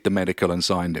back, did the medical and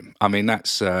signed him. I mean,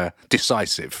 that's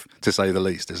decisive, to say the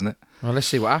least, isn't it? Well, let's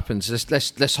see what happens.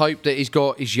 Let's hope that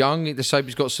he's young. Let's hope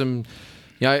he's got some,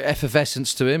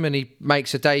 effervescence to him, and he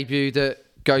makes a debut that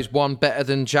goes one better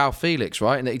than João Felix,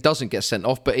 right? And that he doesn't get sent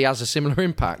off, but he has a similar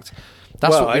impact.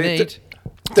 That's what we need.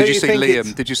 Did you see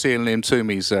Liam? Did you see in Liam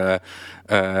Toomey's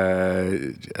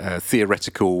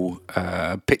theoretical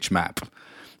pitch map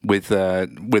with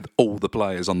all the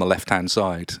players on the left-hand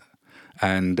side?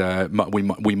 And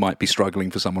we might be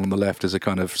struggling for someone on the left as a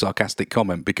kind of sarcastic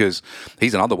comment, because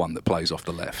he's another one that plays off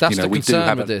the left. That's the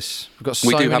concern with this. We've got so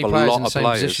many players in the same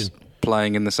position.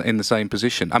 Playing in the same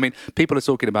position. I mean, people are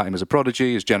talking about him as a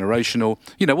prodigy, as generational.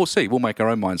 We'll see. We'll make our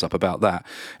own minds up about that.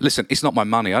 Listen, it's not my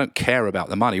money. I don't care about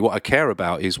the money. What I care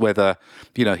about is whether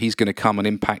he's going to come and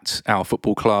impact our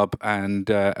football club and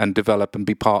develop and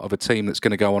be part of a team that's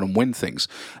going to go on and win things.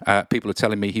 People are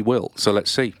telling me he will. So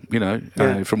let's see.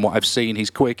 From what I've seen,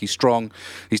 he's quick, he's strong,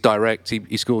 he's direct,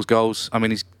 he scores goals. I mean,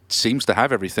 he seems to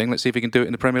have everything. Let's see if he can do it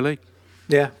in the Premier League.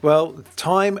 Yeah, well,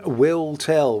 time will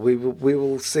tell. We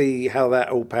will see how that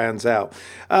all pans out.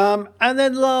 And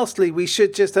then lastly, we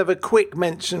should just have a quick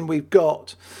mention. We've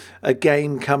got a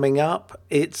game coming up.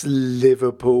 It's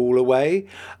Liverpool away.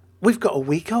 We've got a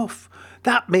week off.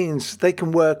 That means they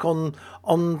can work on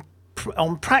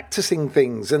practicing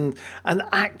things and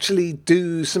actually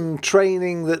do some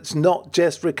training that's not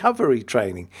just recovery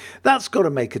training. That's got to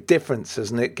make a difference,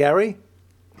 hasn't it, Gary?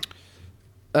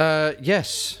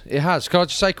 Yes, it has. Can I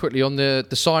just say quickly on the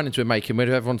signings we're making, where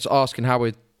everyone's asking how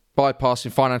we're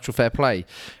bypassing financial fair play?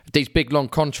 These big long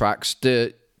contracts,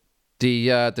 the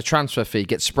transfer fee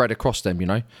gets spread across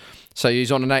them. So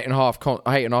he's on an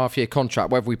 8.5 year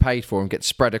contract. Whatever we paid for him gets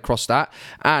spread across that,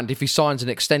 and if he signs an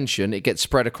extension, it gets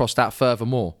spread across that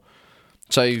furthermore.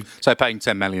 So paying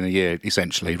 10 million a year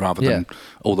essentially, rather than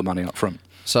all the money up front.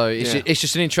 So it's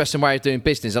just an interesting way of doing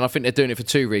business, and I think they're doing it for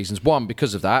two reasons. One,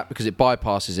 because of that, because it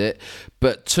bypasses it,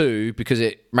 but two, because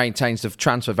it maintains the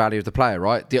transfer value of the player,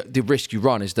 right? The risk you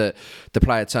run is that the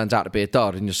player turns out to be a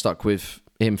dud and you're stuck with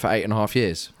him for 8.5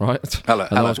 years, right? Hello,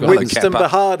 Winston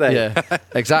Bahade. Yeah,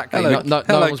 exactly. No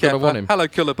one's going to want him. Hello,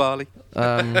 Koulibaly.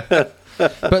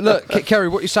 But look, Kerry,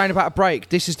 what you're saying about a break,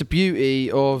 this is the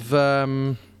beauty of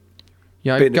going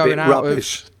out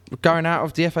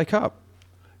of the FA Cup.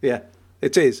 Yeah.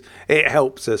 It is. It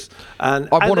helps us. And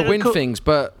I want to win things,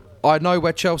 but I know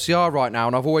where Chelsea are right now,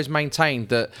 and I've always maintained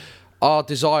that our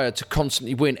desire to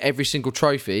constantly win every single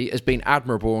trophy has been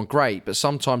admirable and great, but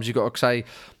sometimes you've got to say,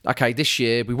 okay, this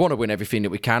year we want to win everything that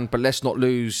we can, but let's not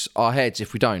lose our heads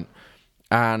if we don't.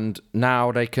 And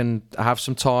now they can have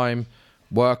some time,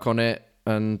 work on it,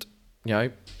 and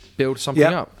build something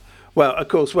up. Well, of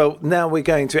course, now we're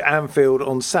going to Anfield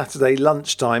on Saturday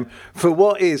lunchtime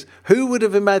for who would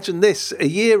have imagined this a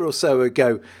year or so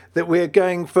ago, that we're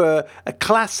going for a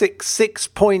classic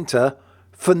 6-pointer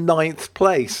for 9th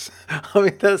place. I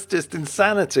mean, that's just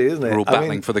insanity, isn't it? We're all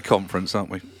battling for the conference, aren't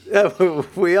we?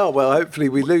 We are. Well, hopefully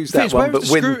we lose that one. Where is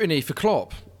the scrutiny for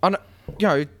Klopp? And,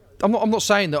 I'm not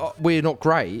saying that we're not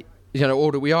great,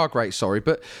 or that we are great, sorry,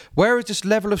 but where is this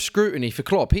level of scrutiny for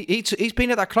Klopp? He's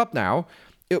been at that club now.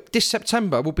 This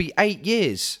September will be 8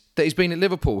 years that he's been at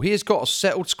Liverpool. He has got a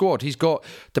settled squad. He's got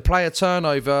the player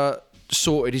turnover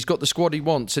sorted. He's got the squad he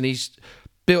wants, and he's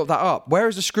built that up. Where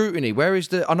is the scrutiny?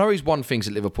 I know he's won things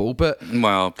at Liverpool, but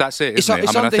that's it. It's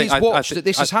under his watch that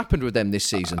this has happened with them this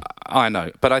season. I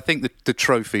know, but I think the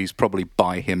trophies probably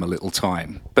buy him a little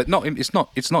time, but it's not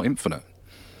infinite.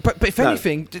 But if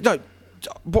anything,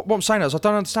 what I'm saying is I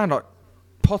don't understand. Like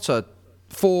Potter,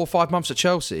 4 or 5 months at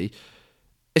Chelsea.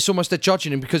 It's almost they're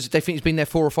judging him because they think he's been there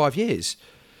 4 or 5 years.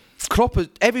 Klopp,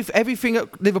 everything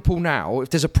at Liverpool now, if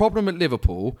there's a problem at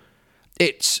Liverpool,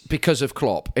 it's because of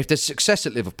Klopp. If there's success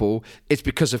at Liverpool, it's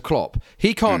because of Klopp.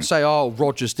 He can't say,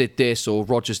 Rodgers did this or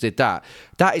Rodgers did that.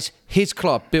 That is his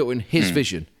club built in his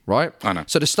vision, right? I know.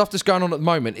 So the stuff that's going on at the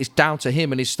moment is down to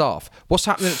him and his staff. What's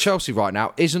happening at Chelsea right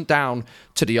now isn't down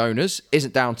to the owners,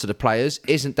 isn't down to the players,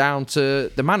 isn't down to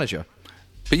the manager.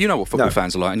 But you know what football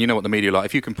fans are like, and you know what the media are like.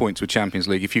 If you can point to a Champions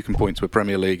League, if you can point to a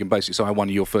Premier League, and basically say, I won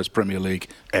your first Premier League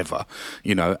ever,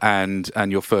 and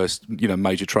your first,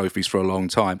 major trophies for a long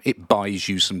time, it buys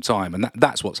you some time. And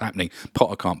that's what's happening.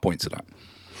 Potter can't point to that.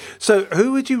 So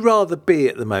who would you rather be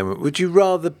at the moment? Would you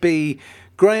rather be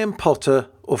Graham Potter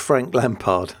or Frank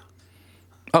Lampard?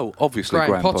 Oh, obviously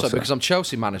Graham Potter. Because I'm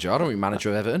Chelsea manager. I don't mean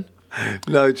manager of Everton.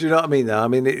 No, do you know what I mean? Though I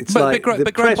mean, it's but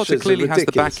Graham Potter clearly has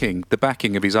the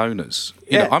backing of his owners.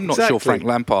 I'm not sure Frank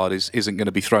Lampard isn't going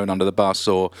to be thrown under the bus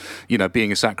or,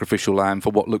 being a sacrificial lamb for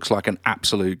what looks like an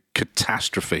absolute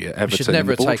catastrophe at Everton. He should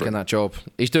never have taken that job.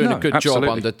 He's doing a good job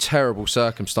under terrible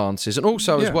circumstances, and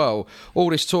also as well, all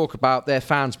this talk about their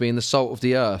fans being the salt of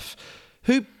the earth.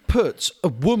 Who puts a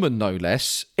woman, no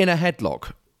less, in a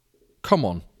headlock? Come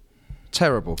on.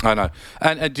 Terrible. I know.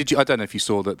 And did you? I don't know if you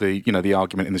saw that the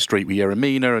argument in the street with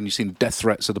Yeremina, and you've seen the death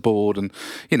threats of the board, and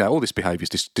all this behaviour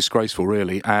is disgraceful,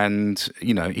 really. And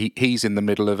he's in the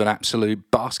middle of an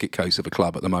absolute basket case of a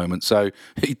club at the moment. So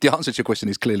the answer to your question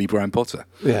is clearly Graham Potter.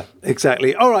 Yeah,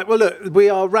 exactly. All right. Well, look, we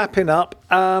are wrapping up.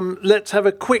 Let's have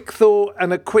a quick thought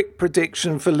and a quick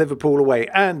prediction for Liverpool away.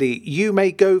 Andy, you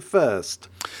may go first.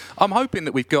 I'm hoping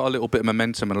that we've got a little bit of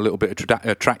momentum and a little bit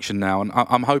of traction now, and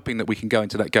I'm hoping that we can go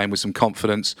into that game with some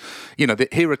confidence.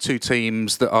 Here are two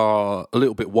teams that are a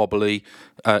little bit wobbly,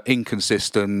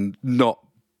 inconsistent, not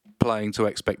playing to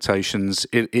expectations.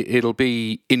 It'll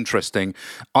be interesting.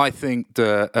 I think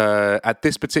that at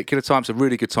this particular time, it's a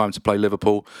really good time to play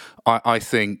Liverpool. I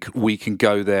think we can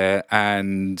go there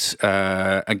and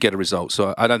get a result.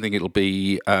 So I don't think it'll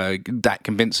be that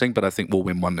convincing, but I think we'll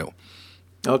win 1-0.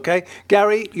 Okay.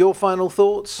 Gary, your final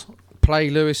thoughts? Play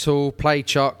Lewis Hall, play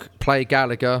Chuck, play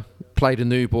Gallagher, play the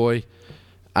new boy.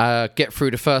 Get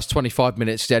through the first 25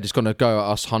 minutes. They're just going to go at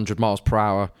us 100 miles per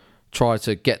hour. Try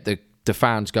to get the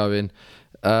fans going.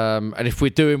 And if we're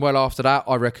doing well after that,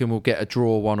 I reckon we'll get a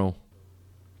draw 1-1.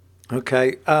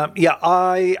 Okay.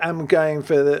 I am going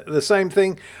for the same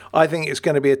thing. I think it's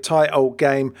going to be a tight old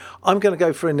game. I'm going to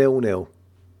go for a 0-0.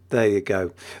 There you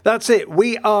go. That's it.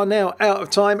 We are now out of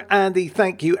time. Andy,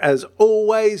 thank you as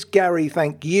always. Gary,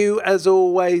 thank you as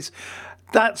always.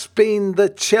 That's been the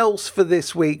Chelsea for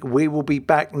this week. We will be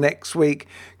back next week.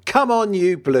 Come on,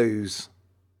 you Blues.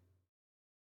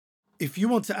 If you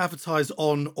want to advertise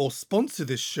on or sponsor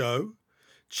this show,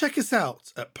 check us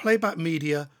out at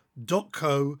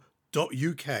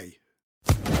playbackmedia.co.uk.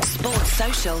 Sports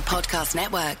Social Podcast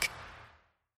Network.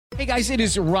 Hey guys, it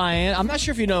is Ryan. I'm not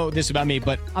sure if you know this about me,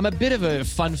 but I'm a bit of a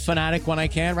fun fanatic when I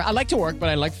can. I like to work, but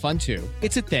I like fun too.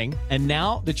 It's a thing. And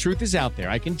now the truth is out there.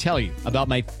 I can tell you about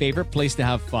my favorite place to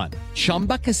have fun.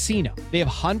 Chumba Casino. They have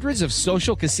hundreds of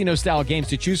social casino style games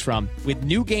to choose from with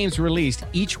new games released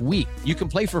each week. You can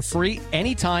play for free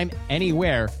anytime,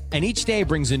 anywhere. And each day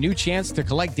brings a new chance to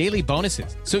collect daily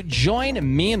bonuses. So join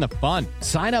me in the fun.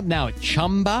 Sign up now at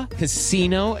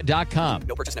ChumbaCasino.com.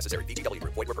 No purchase necessary. VGW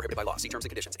Group. Void where prohibited by law. See terms and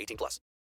conditions. 18+.